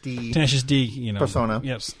Tenacious D. Persona.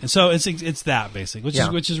 Yes, and so it's that basically,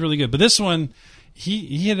 which is really good. But this one.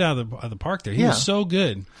 He hit it out of the park there. He was so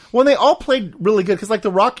good. Well, they all played really good because, like,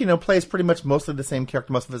 The Rock, plays pretty much mostly the same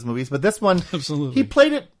character most of his movies. But this one, absolutely, he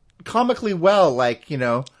played it comically well. Like,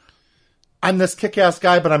 I'm this kick-ass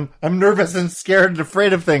guy, but I'm nervous and scared and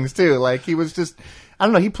afraid of things too. Like, he was just, I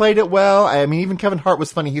don't know, he played it well. I mean, even Kevin Hart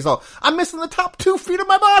was funny. He's all, I'm missing the top 2 feet of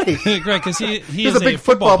my body. Right, because he's a big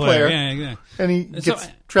football player. Yeah. And he gets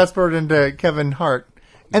transferred into Kevin Hart.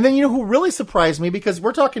 And then who really surprised me, because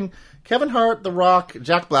we're talking Kevin Hart, The Rock,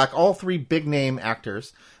 Jack Black, all 3 big name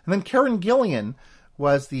actors. And then Karen Gillan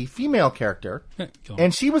was the female character.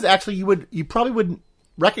 And she was actually, you probably wouldn't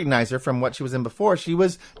recognize her from what she was in before. She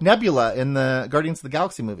was Nebula in the Guardians of the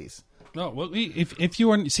Galaxy movies. Oh, well, if you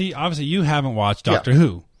weren't, obviously you haven't watched Doctor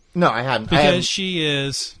Who. No, I haven't. Because she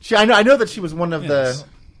is. I know that she was one of the,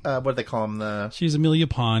 what do they call them? She's Amelia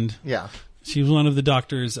Pond. Yeah. She was one of the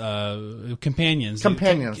Doctor's companions.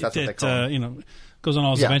 Companions, that's what they call them. Goes on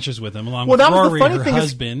all his adventures with him, along with Rory, her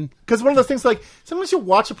husband. Because one of those things, like, sometimes you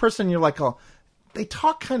watch a person and you're like, oh, they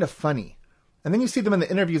talk kind of funny. And then you see them in the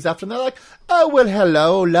interviews after, and they're like, oh, well,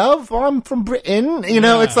 hello, love, I'm from Britain.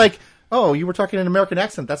 It's like, oh, you were talking in an American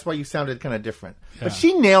accent. That's why you sounded kind of different. Yeah. But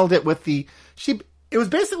she nailed it with it was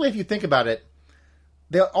basically, if you think about it,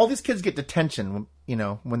 all these kids get detention,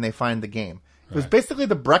 when they find the game. It was basically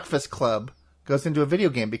the Breakfast Club goes into a video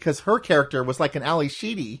game because her character was like an Ali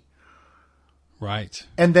Sheedy. Right.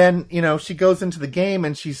 And then, she goes into the game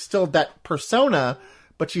and she's still that persona,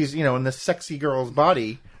 but she's, in this sexy girl's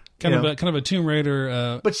body. Kind of a Tomb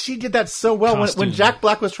Raider. But she did that so well. When Jack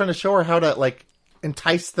Black was trying to show her how to, like,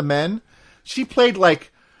 entice the men, she played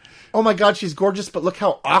like, oh my God, she's gorgeous, but look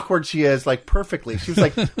how awkward she is, like, perfectly. She was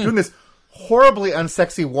like doing this horribly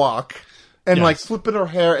unsexy walk. And like flipping her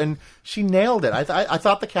hair, and she nailed it. I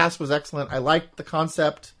thought the cast was excellent. I liked the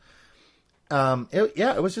concept.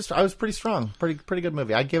 It was just, I was pretty strong, pretty good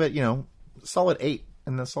movie. I'd give it, solid 8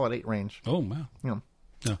 in the solid 8 range. Oh wow,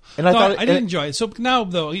 No, and I did enjoy it. So now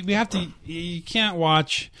though, we have to. You can't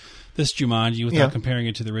watch this Jumanji without comparing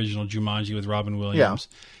it to the original Jumanji with Robin Williams.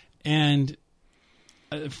 Yeah. And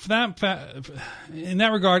for that, in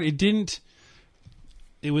that regard, it didn't.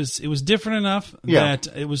 It was different enough that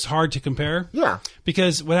it was hard to compare. Yeah.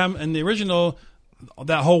 Because what happened in the original,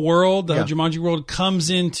 that whole world, the whole Jumanji world, comes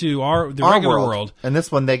into the regular world. And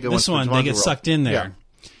this one they go. This one they get world. Sucked in there.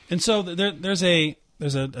 Yeah. And so there's a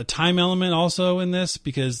time element also in this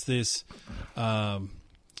because this.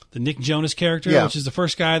 The Nick Jonas character, which is the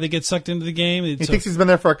first guy that gets sucked into the game. He thinks he's been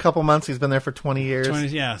there for a couple months. He's been there for 20 years. 20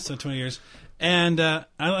 years. And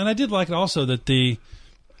I did like it also that the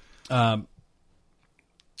I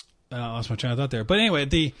lost my train of thought there. But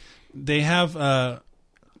anyway, they have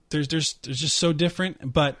there's just so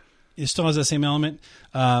different, but it still has that same element.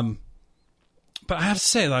 But I have to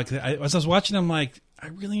say, like as I was watching them, like I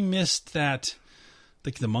really missed that.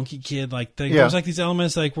 Like the monkey kid, there was like these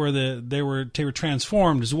elements like where they were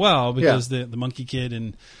transformed as well because the monkey kid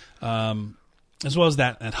and as well as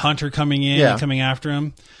that hunter coming in and coming after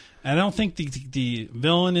him. And I don't think the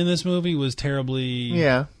villain in this movie was terribly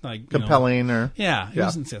like compelling it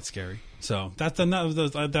wasn't that scary. So that's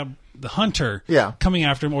the hunter coming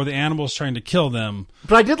after him or the animals trying to kill them.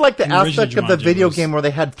 But I did like the aspect of the video game where they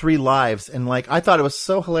had 3 lives, and like I thought it was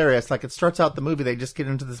so hilarious. Like it starts out the movie, they just get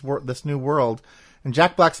into this new world. And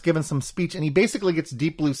Jack Black's given some speech, and he basically gets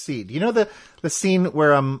Deep Blue Sea. You know the scene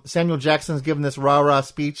where Samuel Jackson's given this rah-rah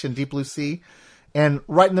speech in Deep Blue Sea? And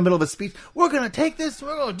right in the middle of his speech, we're going to take this,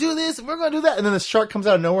 we're going to do this, we're going to do that. And then the shark comes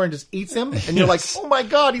out of nowhere and just eats him. And you're like, oh my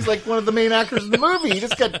God, he's like one of the main actors in the movie. He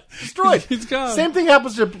just got destroyed. He's gone. Same thing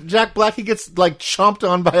happens to Jack Black. He gets like chomped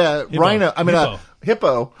on by a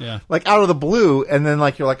hippo, like out of the blue. And then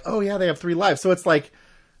like, you're like, oh yeah, they have 3 lives. So it's like,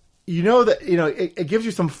 it gives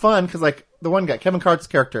you some fun because like the one guy, Kevin Hart's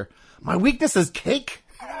character, my weakness is cake.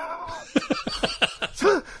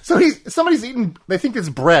 so somebody's eating. They think it's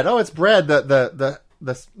bread. Oh, it's bread. The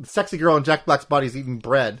sexy girl in Jack Black's body is eating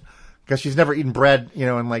bread because she's never eaten bread,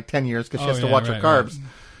 in like 10 years because she has to watch her carbs.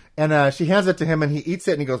 Right. And she hands it to him and he eats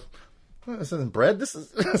it and he goes, oh, "This isn't bread. This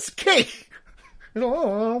is cake." I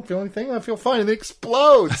don't feel anything. I feel fine. And it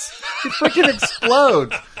explodes. It freaking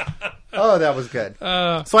explodes. Oh, that was good.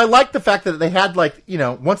 So I liked the fact that they had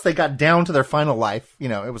once they got down to their final life,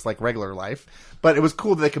 it was like regular life, but it was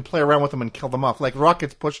cool that they could play around with them and kill them off. Like Rock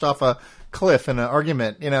gets pushed off a cliff in an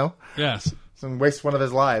argument, Yes. And wastes one of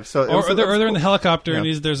his lives. So they're in the helicopter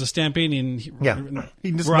and there's a stampede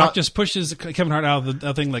and Rock just pushes Kevin Hart out of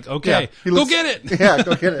the thing like, okay, go get it. Yeah,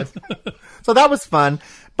 go get it. So that was fun.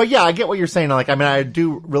 But yeah, I get what you're saying. Like, I mean, I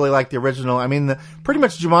do really like the original. I mean, pretty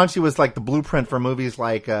much Jumanji was like the blueprint for movies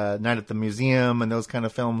like Night at the Museum and those kind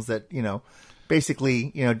of films that, basically,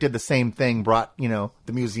 did the same thing, brought, the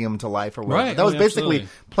museum to life or whatever. Right. That was basically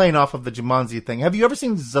playing off of the Jumanji thing. Have you ever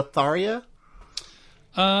seen Zatharia?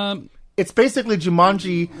 It's basically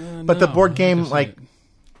Jumanji, but the board game, like,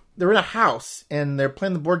 they're in a house and they're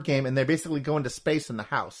playing the board game and they basically go into space in the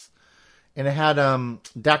house. And it had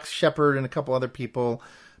Dax Shepard and a couple other people.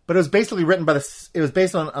 But it was basically written by it was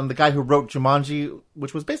based on the guy who wrote Jumanji,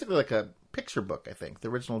 which was basically like a picture book, I think, the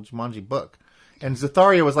original Jumanji book. And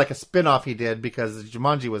Zatharia was like a spin-off he did because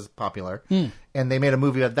Jumanji was popular. And they made a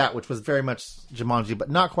movie of that, which was very much Jumanji, but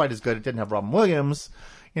not quite as good. It didn't have Robin Williams,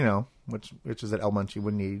 which is an element you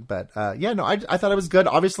would need. But I thought it was good.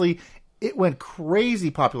 Obviously, it went crazy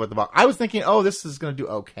popular at the box. I was thinking, oh, this is going to do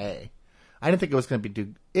okay. I didn't think it was going to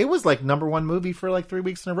be it was like #1 movie for like 3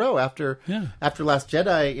 weeks in a row after Last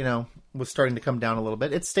Jedi, was starting to come down a little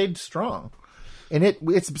bit. It stayed strong. And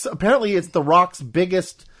it's apparently it's The Rock's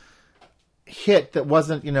biggest hit that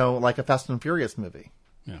wasn't, like a Fast and Furious movie.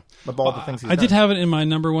 Yeah. Of all the things he's I done. did have it in my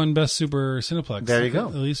 #1 best super Cineplex. There you go.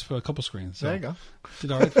 At least for a couple screens. So there you go.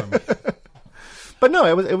 Did all right for me. But no,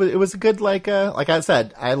 it was a good like I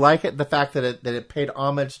said, I like it the fact that it paid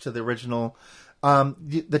homage to the original.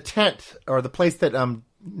 The tent or the place that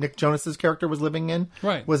Nick Jonas's character was living in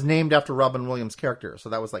was named after Robin Williams' character, so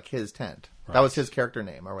that was like his tent. Right. That was his character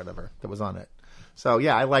name or whatever that was on it. So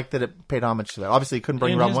yeah, I liked that it paid homage to that. Obviously, he couldn't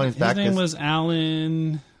bring Robin Williams back. His name was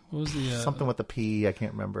Alan. What was the something with the P? I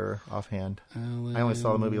can't remember offhand. Alan... I only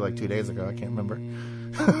saw the movie like 2 days ago. I can't remember.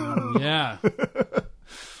 Yeah.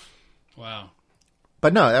 Wow.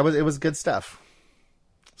 But no, it was good stuff.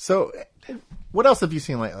 So, what else have you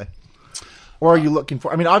seen lately? Or are you looking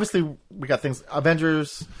for? I mean, obviously we got things.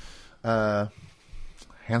 Avengers, Han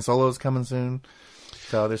Solo's coming soon,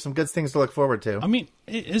 so there's some good things to look forward to. I mean,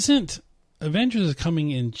 isn't Avengers is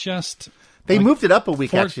coming in just? They moved it up a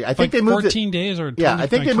week. Actually, I think they moved 14 days or 20, I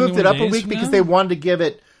think they moved it up a week because they wanted to give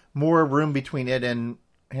it more room between it and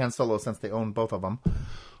Han Solo since they own both of them.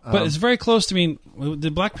 But it's very close to. I mean, the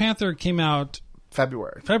Black Panther came out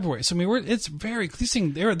February. So I mean, it's very. These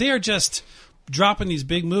things they are just dropping these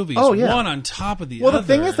big movies, one on top of the other. Well, the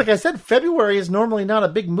thing is, like I said, February is normally not a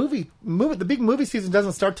big movie. The big movie season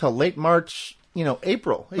doesn't start till late March.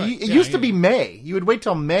 April. Right. It used to be May. You would wait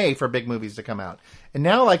till May for big movies to come out, and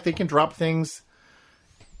now like they can drop things.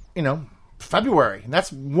 February. And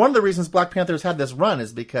that's one of the reasons Black Panther's had this run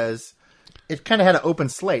is because it kind of had an open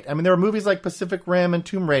slate. I mean, there were movies like Pacific Rim and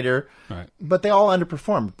Tomb Raider, right, but they all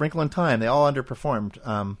underperformed. Wrinkle in Time, they all underperformed.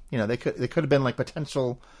 They could have been like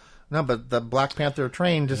potential. No, but the Black Panther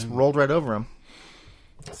train just rolled right over them.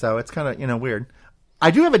 So it's kind of weird. I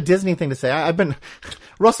do have a Disney thing to say. I've been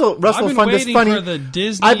Russell found this funny. For the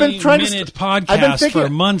Disney Minute podcast for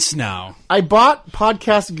months now. I bought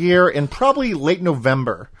podcast gear in probably late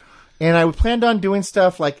November. And I planned on doing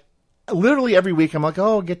stuff like literally every week. I'm like,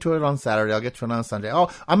 I'll get to it on Saturday. I'll get to it on Sunday. Oh,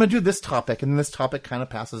 I'm going to do this topic. And then this topic kind of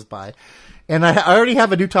passes by. And I already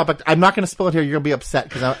have a new topic. I'm not going to spill it here. You're going to be upset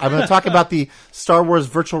because I'm going to talk about the Star Wars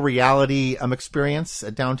virtual reality experience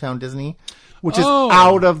at Downtown Disney, which is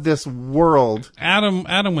out of this world. Adam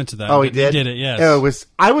went to that. Oh, he did? He did it, yes.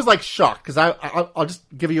 I was like shocked because I'll just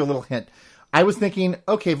give you a little hint. I was thinking,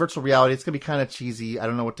 okay, virtual reality, it's going to be kind of cheesy. I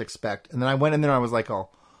don't know what to expect. And then I went in there and I was like,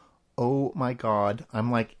 oh my God,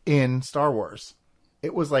 I'm like in Star Wars.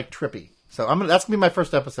 It was like trippy. So that's gonna be my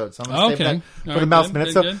first episode. So I'm gonna save that for the mouse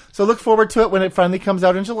minute. So look forward to it when it finally comes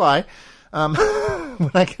out in July. When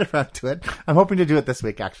I get around to it, I'm hoping to do it this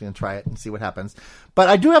week actually and try it and see what happens. But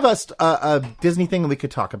I do have a Disney thing we could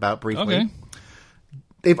talk about briefly. Okay.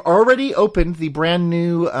 They've already opened the brand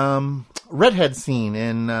new Redhead scene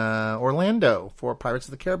in Orlando for Pirates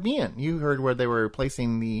of the Caribbean. You heard where they were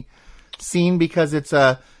replacing the scene because it's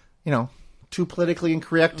too politically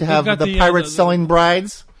incorrect to have the pirates selling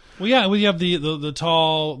brides. Well, yeah, we have the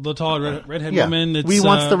tall redhead woman. We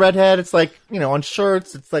wants the redhead. It's like on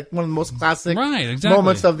shirts. It's like one of the most classic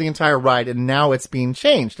moments of the entire ride, and now it's being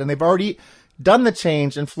changed, and they've already done the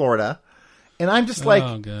change in Florida, and I'm just like,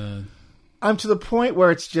 oh God. I'm to the point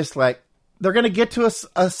where it's just like they're going to get to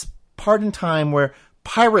a part in time where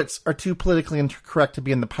pirates are too politically incorrect to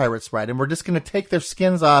be in the pirates ride, and we're just going to take their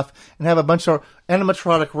skins off and have a bunch of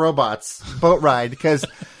animatronic robots boat ride because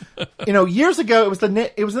years ago it was in the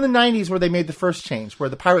 90s where they made the first change where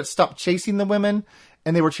the pirates stopped chasing the women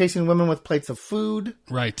and they were chasing women with plates of food,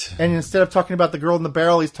 right? And instead of talking about the girl in the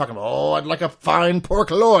barrel, he's talking about I'd like a fine pork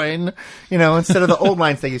loin, instead of the old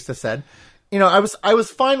lines they used to said. I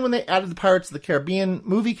was fine when they added the Pirates of the Caribbean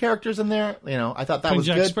movie characters in there. I thought that was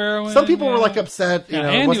Jack good. Sparrow Some people were like upset.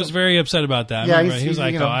 Andy was very upset about that. Yeah, he was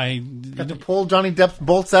like, I got to pull Johnny Depp's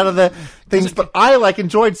bolts out of the things, but I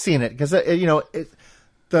enjoyed seeing it because the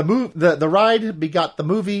ride begot the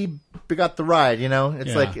movie begot the ride.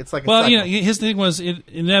 It's like well, his thing was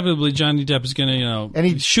inevitably Johnny Depp is going to and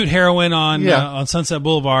he'd shoot heroin on Sunset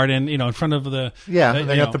Boulevard and in front of the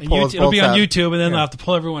they have to pull his it'll be on out. YouTube and then they'll have to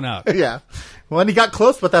pull everyone out. Yeah, well, and he got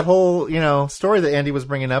close with that whole story that Andy was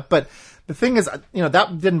bringing up, but the thing is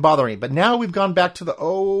that didn't bother me. But now we've gone back to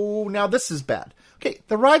now this is bad. Okay,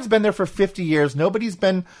 the ride's been there for 50 years. Nobody's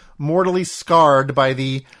been mortally scarred by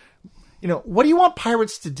the. What do you want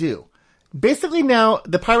pirates to do? Basically, now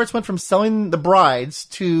the pirates went from selling the brides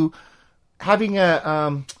to having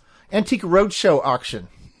a antique roadshow auction.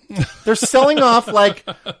 They're selling off like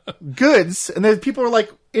goods, and then people are like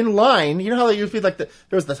in line. You know how they used to be like there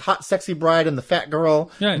was the hot, sexy bride and the fat girl,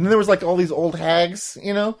 and then there was like all these old hags.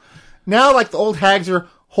 Now like the old hags are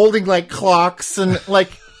holding like clocks and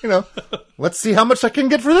like let's see how much I can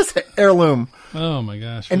get for this heirloom. Oh my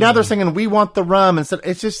gosh! And now they're singing "We Want the Rum" and stuff.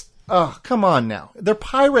 It's just. Oh, come on now. They're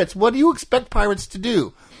pirates. What do you expect pirates to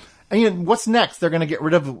do? And what's next? They're going to get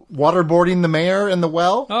rid of waterboarding the mayor in the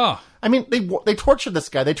well? Oh. I mean, they tortured this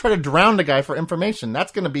guy. They try to drown the guy for information.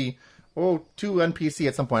 That's going to be, too NPC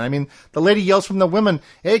at some point. I mean, the lady yells from the women,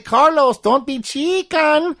 "Hey, Carlos, don't be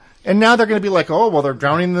chican." And now they're going to be like, they're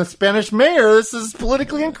drowning the Spanish mayor. This is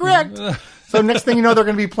politically incorrect. So next thing you know, they're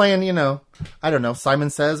going to be playing, I don't know,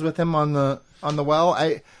 Simon Says with him on the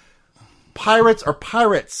well. Pirates are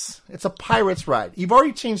pirates. It's a pirates ride. You've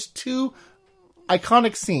already changed two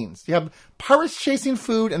iconic scenes. You have pirates chasing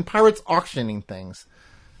food and pirates auctioning things.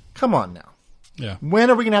 Come on now. Yeah. When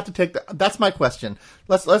are we going to have to take that's my question.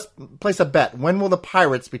 Let's place a bet. When will the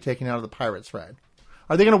pirates be taken out of the pirates ride?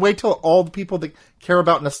 Are they going to wait till all the people that care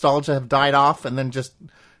about nostalgia have died off and then just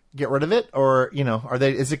get rid of it? Or,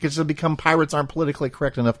 is it going to become pirates aren't politically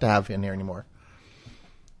correct enough to have in here anymore?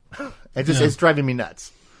 It's driving me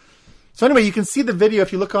nuts. So anyway, you can see the video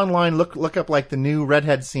if you look online. Look up like the new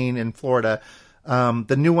redhead scene in Florida.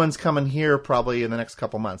 The new one's coming here probably in the next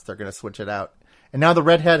couple months. They're going to switch it out. And now the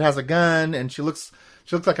redhead has a gun, and she looks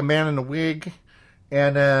like a man in a wig.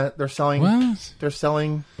 And they're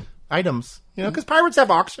selling items, because pirates have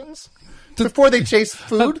auctions before they chase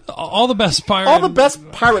food. All the best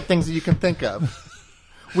pirate things that you can think of.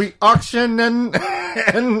 We auction and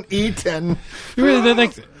eat and they're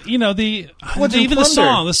like, even the Pirates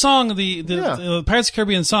of the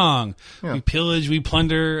Caribbean song. Yeah. We pillage, we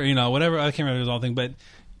plunder, whatever. I can't remember the whole thing, but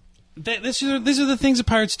these are the things that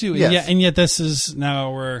pirates do. Yes. And yet this is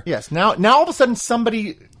now where now all of a sudden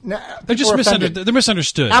they're just misunderstood. They're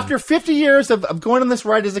misunderstood. After 50 years of going on this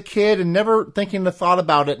ride as a kid and never thinking a thought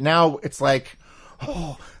about it, now it's like,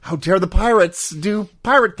 oh, how dare the pirates do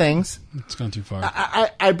pirate things? It's gone too far.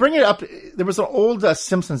 I bring it up. There was an old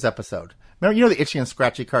Simpsons episode. Remember, the Itchy and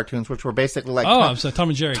Scratchy cartoons, which were basically like Tom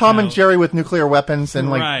and Jerry. Tom and Jerry with nuclear weapons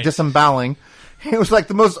and disemboweling. It was like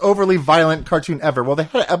the most overly violent cartoon ever. Well, they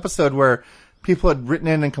had an episode where people had written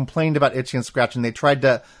in and complained about Itchy and Scratchy, and they tried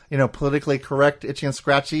to, politically correct Itchy and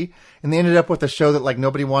Scratchy, and they ended up with a show that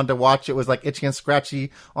nobody wanted to watch. It was like Itchy and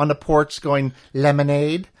Scratchy on the porch going,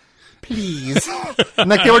 lemonade, please.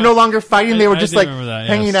 And they were no longer fighting. They were just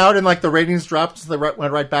hanging out, and the ratings dropped. So they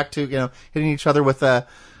went right back to, hitting each other with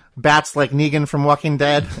bats like Negan from Walking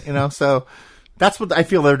Dead, so... That's what I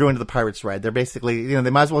feel they're doing to the Pirates ride. They're basically, they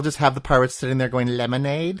might as well just have the pirates sitting there going,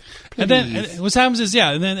 lemonade, please. And then what happens is,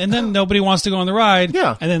 and then nobody wants to go on the ride.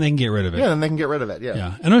 Yeah. And then they can get rid of it. Yeah, then they can get rid of it. Yeah.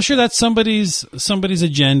 Yeah. And I'm sure that's somebody's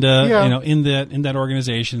agenda, in that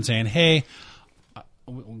organization saying, hey,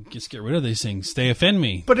 just get rid of these things. They offend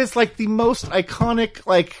me. But it's the most iconic,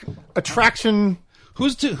 attraction.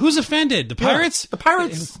 Who's offended? The pirates? Yeah, the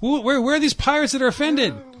pirates. Where are these pirates that are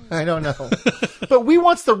offended? I don't know. But We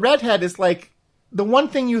Wants the Redhead is the one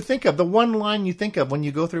thing you think of, the one line you think of when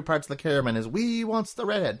you go through Pirates of the Caribbean is, we wants the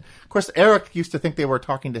redhead. Of course, Eric used to think they were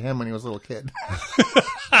talking to him when he was a little kid.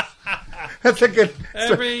 That's a good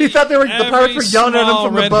story. He thought the pirates were yelling at him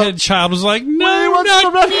from the boat. Redhead child was like, no,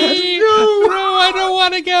 not me. No, I don't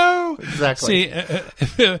want to go. Exactly.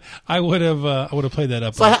 See, I would have played that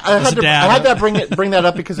up. So I had to bring that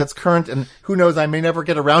up because it's current, and who knows, I may never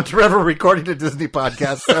get around to ever recording a Disney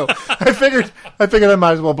podcast. So I figured I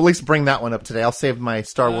might as well at least bring that one up today. I'll save my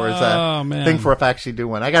Star Wars thing for if I actually do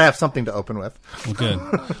one. I gotta have something to open with. Well, good.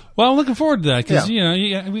 Well, I'm looking forward to that because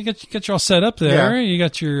we got you all set up there. Yeah. You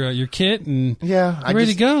got your kit and you're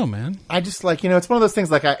ready to go, man. I just it's one of those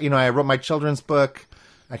things I wrote my children's book.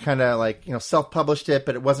 I kind of self-published it,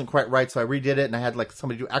 but it wasn't quite right, so I redid it, and I had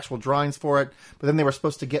somebody do actual drawings for it. But then they were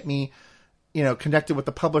supposed to get me, connected with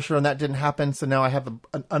the publisher, and that didn't happen. So now I have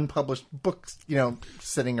an unpublished book,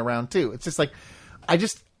 sitting around too. It's just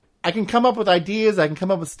I can come up with ideas, I can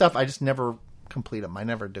come up with stuff, I just never complete them. I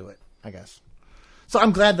never do it, I guess. So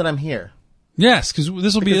I'm glad that I'm here. Yes, because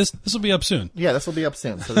this will be up soon. Yeah, this will be up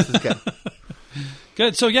soon, so this is good.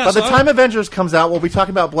 Good. So yeah. By the time Avengers comes out, we'll be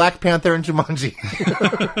talking about Black Panther and Jumanji.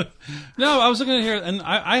 No, I was looking at here, and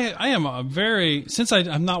I am since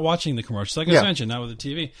I'm not watching the commercials, like I mentioned, not with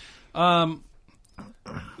the TV.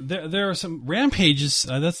 There are some rampages.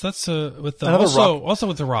 That's with also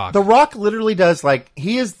with The Rock. The Rock literally does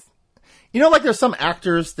he is. There's some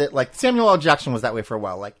actors that Samuel L. Jackson was that way for a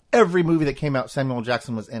while. Every movie that came out, Samuel L.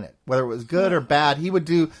 Jackson was in it, whether it was good or bad. He would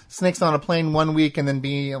do Snakes on a Plane one week and then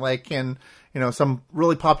be in some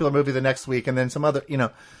really popular movie the next week, and then some other.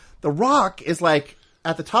 The Rock is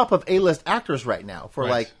at the top of A-list actors right now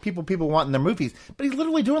for people wanting their movies, but he's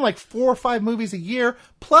literally doing 4 or 5 movies a year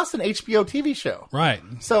plus an HBO TV show. Right.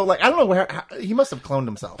 So I don't know how he must have cloned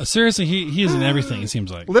himself. Seriously, he is in everything. It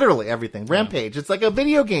seems like literally everything. Rampage. It's like a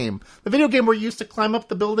video game. The video game where you used to climb up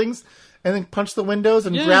the buildings and then punch the windows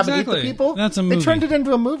and grab and eat the people. That's a movie. They turned it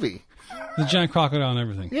into a movie. The giant crocodile and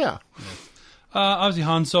everything. Yeah. Obviously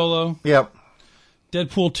Han Solo. Yep.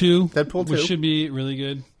 Deadpool 2. Which should be really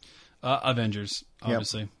good. Avengers,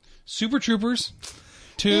 obviously. Yep. Super Troopers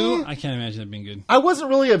 2. I can't imagine that being good. I wasn't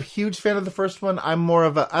really a huge fan of the first one. I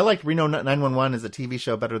liked Reno 911 as a TV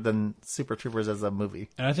show better than Super Troopers as a movie.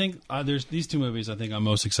 And I think there's these 2 movies I think I'm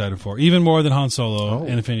most excited for, even more than Han Solo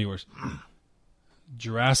and Infinity Wars.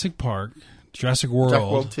 Jurassic World. Jurassic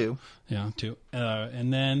World 2. Yeah, 2.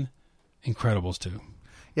 And then Incredibles 2.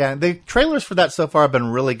 Yeah, the trailers for that so far have been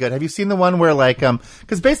really good. Have you seen the one where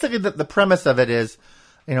because basically the premise of it is,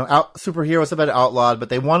 superheroes have been outlawed, but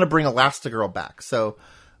they want to bring Elastigirl back. So,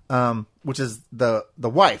 which is the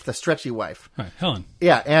wife, the stretchy wife. Right, Helen.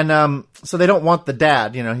 Yeah, and so they don't want the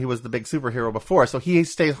dad. He was the big superhero before, so he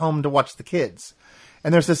stays home to watch the kids.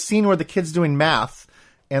 And there's this scene where the kid's doing math,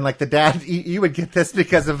 and the dad, you would get this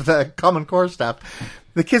because of the Common Core stuff.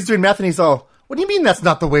 The kid's doing math, and he's all, What do you mean that's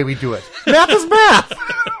not the way we do it? Math is math.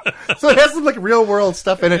 So it has some like real world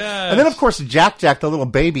stuff in it. Yes. And then of course Jack, the little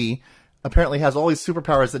baby, apparently has all these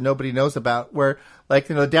superpowers that nobody knows about, where like,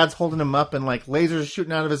 the dad's holding him up and like lasers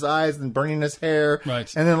shooting out of his eyes and burning his hair. Right.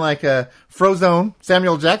 And then like Frozone,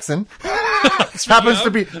 Samuel Jackson happens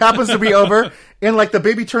to be over, and like the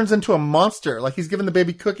baby turns into a monster. Like he's giving the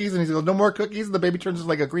baby cookies and he's like, no more cookies, and the baby turns into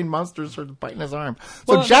like a green monster and starts biting his arm.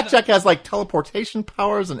 So well, Jack has like teleportation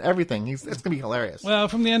powers and everything. It's gonna be hilarious. Well,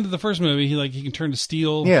 from the end of the first movie, he can turn to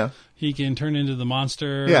steel. Yeah. He can turn into the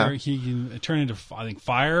monster. Yeah. He can turn into, I think,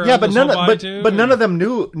 fire. Yeah, but none of them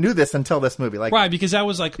knew this until this movie. Like, right, because that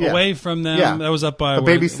was like away from them. Yeah. That was up by a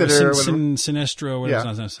babysitter. Sinestro.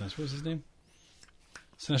 What was his name?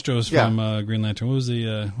 Sinestro was from Green Lantern. What was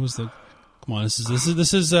the? Come on, this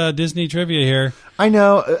is Disney trivia here. I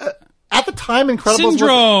know. At the time, Incredibles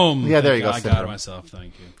Syndrome. Yeah, there you go. I got it myself.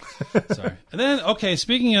 Thank you. Sorry. And then,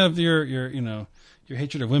 speaking of your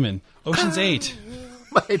hatred of women, Ocean's 8.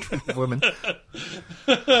 My hatred of women.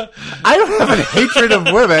 I don't have a hatred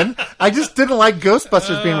of women. I just didn't like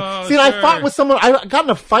Ghostbusters being. See, sure. I fought with someone. I got in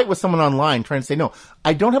a fight with someone online trying to say, no,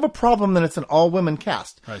 I don't have a problem that it's an all women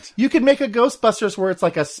cast. Right. You could make a Ghostbusters where it's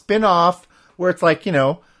like a spin off, where it's like,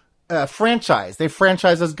 franchise. They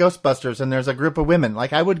franchise as Ghostbusters and there's a group of women.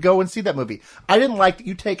 Like, I would go and see that movie. I didn't like that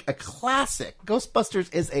you take a classic.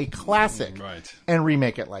 Ghostbusters is a classic. Right. And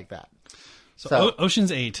remake it like that. So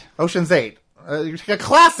Ocean's 8. Ocean's 8. You take a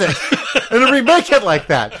classic and remake it like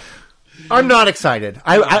that. I'm not excited.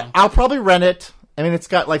 I'll probably rent it. I mean, it's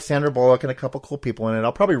got like Sandra Bullock and a couple cool people in it.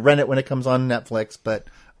 I'll probably rent it when it comes on Netflix, but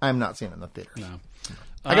I'm not seeing it in the theaters. No.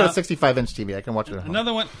 I got a 65-inch TV. I can watch it at home.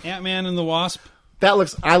 Another one, Ant-Man and the Wasp.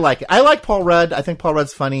 I like it. I like Paul Rudd. I think Paul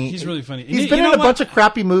Rudd's funny. He's really funny. He's been in a bunch of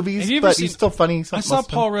crappy movies, but he's still funny. I saw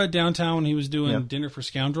Paul Rudd downtown when he was doing Dinner for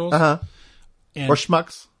Scoundrels. Uh-huh. Or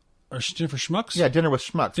Schmucks. Or Dinner for Schmucks? Yeah, Dinner with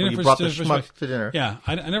Schmucks. Dinner you brought the Schmucks to dinner. Yeah,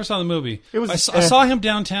 I never saw the movie. I saw him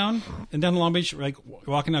downtown and down Long Beach, like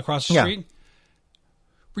walking across the street.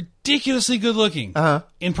 Ridiculously good looking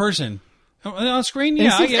in person. On screen,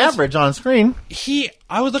 yeah, I guess. Average on screen.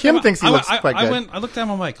 Kim thinks he looks quite good. I looked at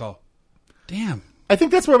him, I'm like, damn. I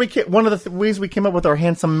think that's where one of the ways we came up with our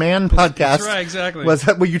Handsome Man podcast. That's right, exactly. Was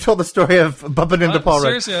where you told the story of bumping into Paul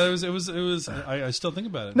Rudd. Seriously, it was. I still think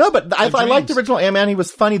about it. No, but I liked the original Ant-Man. He was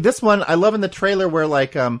funny. This one, I love in the trailer where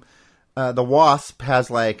like the Wasp has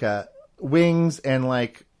like wings and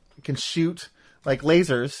like can shoot like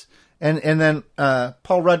lasers, and then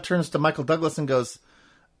Paul Rudd turns to Michael Douglas and goes,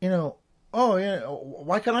 oh, yeah,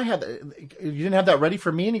 why can't I have that? You didn't have that ready for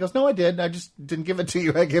me? And he goes, no, I did. I just didn't give it to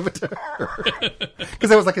you. I gave it to her.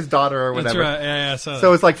 Because it was like his daughter or whatever. That's right. Yeah,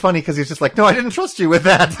 so it's like funny because he's just like, no, I didn't trust you with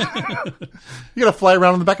that. You got to fly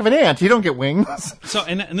around on the back of an ant. You don't get wings. So,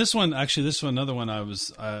 and this one, another one I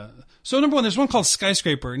was... so number one, there's one called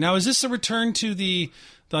Skyscraper. Now, is this a return to the...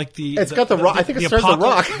 It's got the Rock. I think it stars the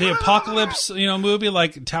Rock. The Apocalypse, movie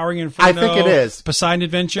like Towering Inferno. I think it is. Poseidon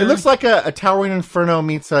Adventure. It looks like a Towering Inferno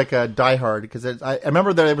meets like a Die Hard because I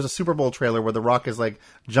remember there was a Super Bowl trailer where the Rock is like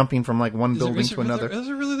jumping from like one building to another. Is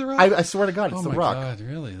it really the Rock? I swear to God, it's the Rock. Oh my God,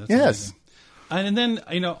 really? That's yes. Amazing. And then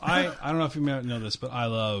I don't know if you know this, but I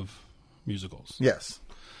love musicals. Yes.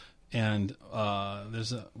 And we were going to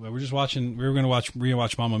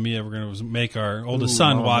rewatch Mamma Mia. We're going to make our oldest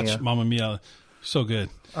son watch Mamma Mia. So good.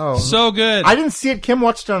 Oh, so good. I didn't see it. Kim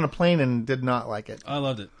watched it on a plane and did not like it. I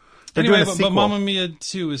loved it. They're anyway, doing a but Mamma Mia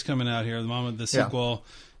 2 is coming out here. The sequel.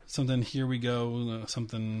 Yeah. Something, Here We Go,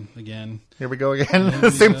 something again. Here we go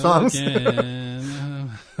again. Same songs. So,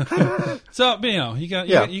 you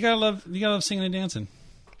gotta love singing and dancing.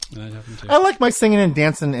 And that happened too. I like my singing and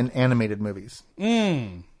dancing in animated movies.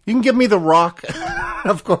 You can give me The Rock,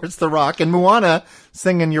 of course, The Rock, and Moana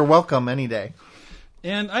singing "You're Welcome" any day.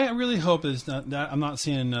 And I really hope that I'm not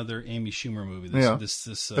seeing another Amy Schumer movie this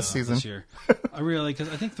season. This year. I really, because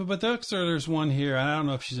I think, but there's one here. I don't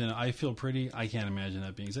know if she's in it. I Feel Pretty. I can't imagine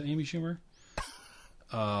that being. Is that Amy Schumer?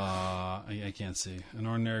 I can't see. An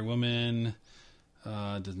Ordinary Woman.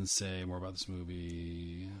 Doesn't say more about this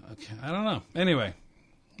movie. Okay, I don't know. Anyway,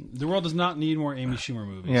 the world does not need more Amy Schumer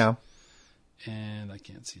movies. Yeah. And I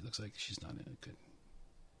can't see. It looks like she's not in it. Good.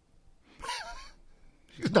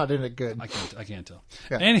 She's not in it good. I can't tell.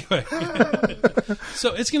 Yeah. Anyway,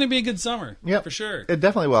 so it's going to be a good summer. Yeah, for sure. It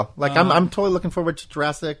definitely will. Like I'm totally looking forward to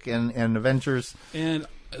Jurassic and Avengers. And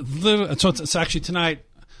so it's actually tonight.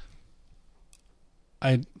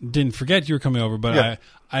 I didn't forget you were coming over, but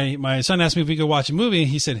my son asked me if we could watch a movie, and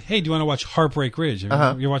he said, "Hey, do you want to watch Heartbreak Ridge?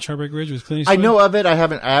 Have you watched Heartbreak Ridge with Clint Eastwood?" I know of it. I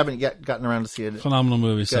haven't yet gotten around to see it. Phenomenal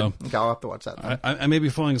movie. Good. So okay, I'll have to watch that. I may be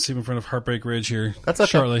falling asleep in front of Heartbreak Ridge here. That's okay.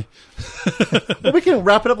 Shortly. Well, we can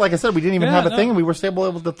wrap it up. Like I said, we didn't even have a thing, and we were still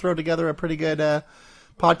able to throw together a pretty good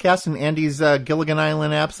podcast in Andy's Gilligan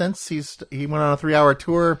Island absence. He went on a 3-hour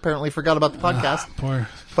tour. Apparently, forgot about the podcast. Poor.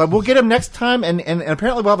 But we'll get him next time, and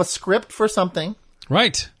apparently we'll have a script for something.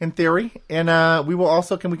 Right. In theory, and we will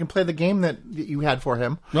also we can play the game that you had for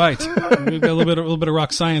him. Right. We've got a little bit of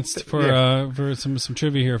rock science for some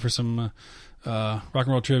trivia here, for some rock and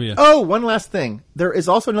roll trivia. Oh, one last thing. There is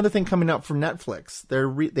also another thing coming out from Netflix.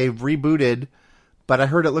 They've rebooted, but I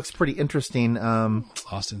heard it looks pretty interesting.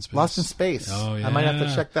 Lost in Space. Lost in Space. Oh yeah. I might have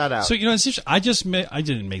to check that out. So it's interesting. I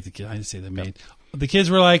didn't make the kids. I didn't say they made. The kids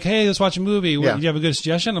were like, "Hey, let's watch a movie. Do you have a good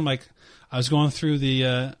suggestion?" I'm like, I was going through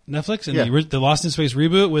the Netflix and the Lost in Space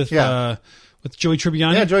reboot with Joey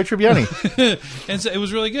Tribbiani. Yeah, Joey Tribbiani. And so it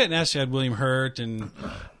was really good. And actually had William Hurt and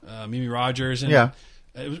Mimi Rogers. And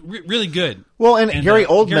it was really good. Well, and Gary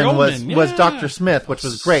Oldman was Dr. Smith, which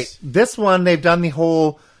was great. This one, they've done the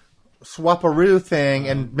whole swap-a-roo thing,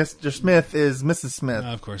 and Mr. Smith is Mrs. Smith.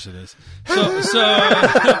 Of course it is.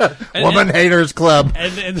 Woman Haters Club.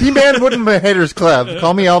 He-Man wouldn't be Haters Club.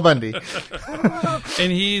 Call me Al Bundy.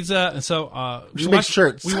 And he's we make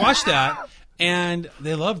shirts. We watched that, and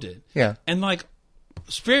they loved it. Yeah. And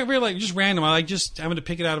it's very, very just random. I just having to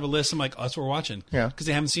pick it out of a list. I'm like, oh, that's what we're watching. Yeah. Because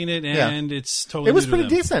they haven't seen it, and it's totally. It was pretty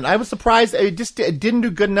decent. I was surprised. It didn't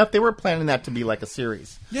do good enough. They were planning that to be like a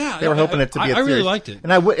series. Yeah. They were hoping it to be a series. I really liked it.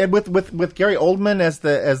 And with Gary Oldman as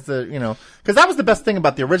the because that was the best thing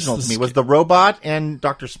about the original to me was the robot and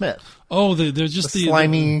Dr. Smith. Oh, there's just the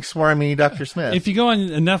slimy, swarmy Dr. Smith. If you go on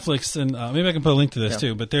Netflix, and maybe I can put a link to this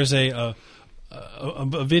too, but there's a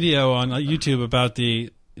video on YouTube about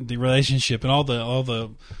the relationship and all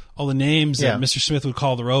the names that Mr. Smith would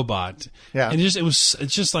call the robot. Yeah. And it's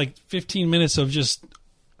just like 15 minutes of just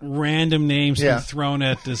random names being thrown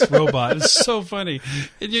at this robot. It's so funny.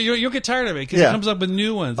 You'll get tired of it because it comes up with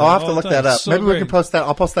new ones. I'll have to look that up. So maybe we can post that.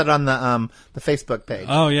 I'll post that on the Facebook page.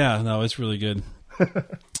 Oh yeah, no, it's really good. But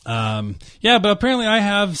apparently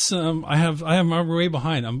I'm way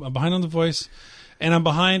behind. I'm behind on The Voice. And I'm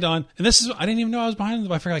behind on, and I didn't even know I was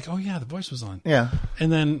behind. I forgot, The Voice was on. Yeah.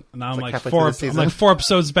 And then now I'm like 4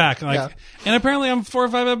 episodes back. And apparently I'm 4 or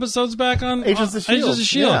 5 episodes back on Agents of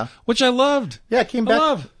S.H.I.E.L.D., which I loved. Yeah, it came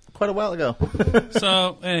back quite a while ago.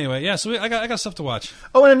 So anyway, so I got stuff to watch.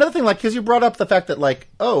 Oh, and another thing, because you brought up the fact that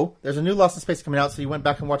there's a new Lost in Space coming out, so you went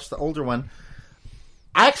back and watched the older one.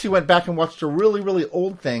 I actually went back and watched a really, really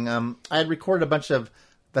old thing. I had recorded a bunch of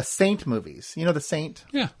the Saint movies. You know The Saint?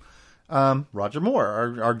 Yeah. Roger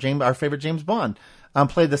Moore, our favorite James Bond,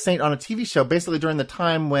 played the Saint on a TV show basically during the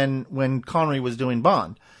time when Connery was doing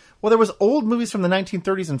Bond. Well, there was old movies from the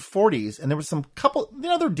 1930s and 40s, and there was some couple,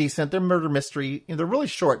 they're decent. They're murder mystery. They're really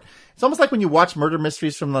short. It's almost like when you watch murder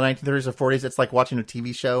mysteries from the 1930s or 40s, it's like watching a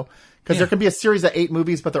TV show. Because there can be a series of 8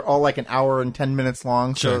 movies, but they're all like an hour and 10 minutes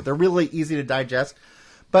long. Sure. So they're really easy to digest.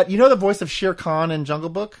 But you know the voice of Shere Khan in Jungle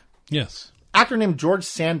Book? Yes. Actor named George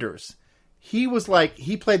Sanders. He was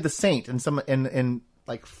he played the Saint in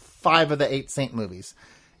 5 of the 8 Saint movies.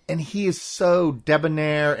 And he is so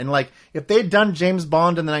debonair. And if they'd done James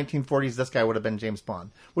Bond in the 1940s, this guy would have been James Bond.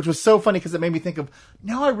 Which was so funny because it made me think of,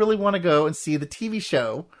 now I really want to go and see the TV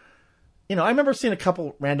show. I remember seeing a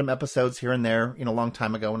couple random episodes here and there, a long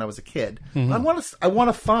time ago when I was a kid. Mm-hmm. I want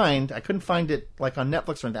to find, I couldn't find it on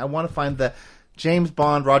Netflix or anything. I want to find the James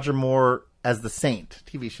Bond, Roger Moore as the Saint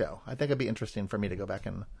TV show. I think it'd be interesting for me to go back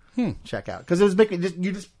and check out. Because it was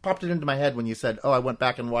you just popped it into my head when you said, I went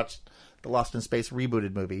back and watched the Lost in Space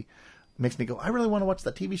rebooted movie. It makes me go, I really want to watch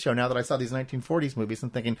that TV show now that I saw these 1940s movies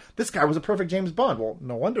and thinking, this guy was a perfect James Bond. Well,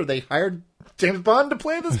 no wonder they hired James Bond to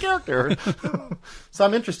play this character. So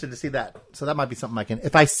I'm interested to see that. So that might be something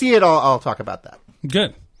if I see it, I'll talk about that.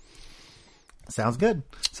 Good. Sounds good.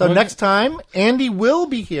 So next time, Andy will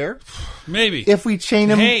be here. Maybe. If we chain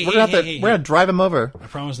him, we're going to drive him over. I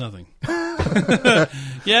promise nothing.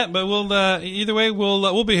 Yeah, but we'll either way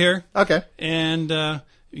we'll be here. Okay. And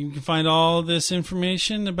you can find all this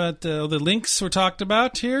information about the links we're talked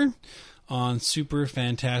about here on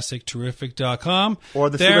superfantasticterrific.com or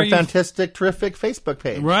the Super Fantastic Terrific Facebook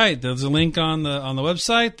page. Right, there's a link on the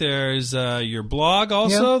website. There's your blog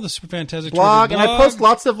also, the Super Fantastic blog, Terrific blog. And I post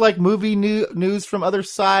lots of movie news from other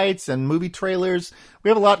sites and movie trailers. We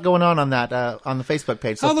have a lot going on that on the Facebook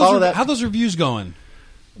page. So follow that. How those reviews going?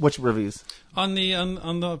 Which reviews? For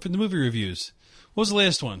the movie reviews. What was the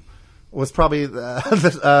latest one? was probably the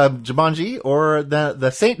Jumanji or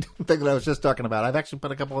the Saint thing that I was just talking about. I've actually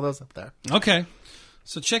put a couple of those up there. Okay.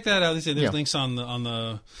 So check that out. There's links on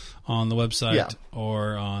the website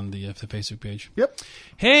or on the Facebook page. Yep.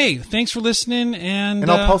 Hey, thanks for listening, and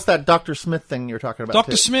I'll post that Dr. Smith thing you're talking about.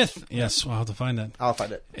 Dr. Smith. Yes, I'll have to find that. I'll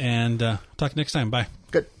find it. And talk next time. Bye.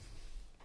 Good.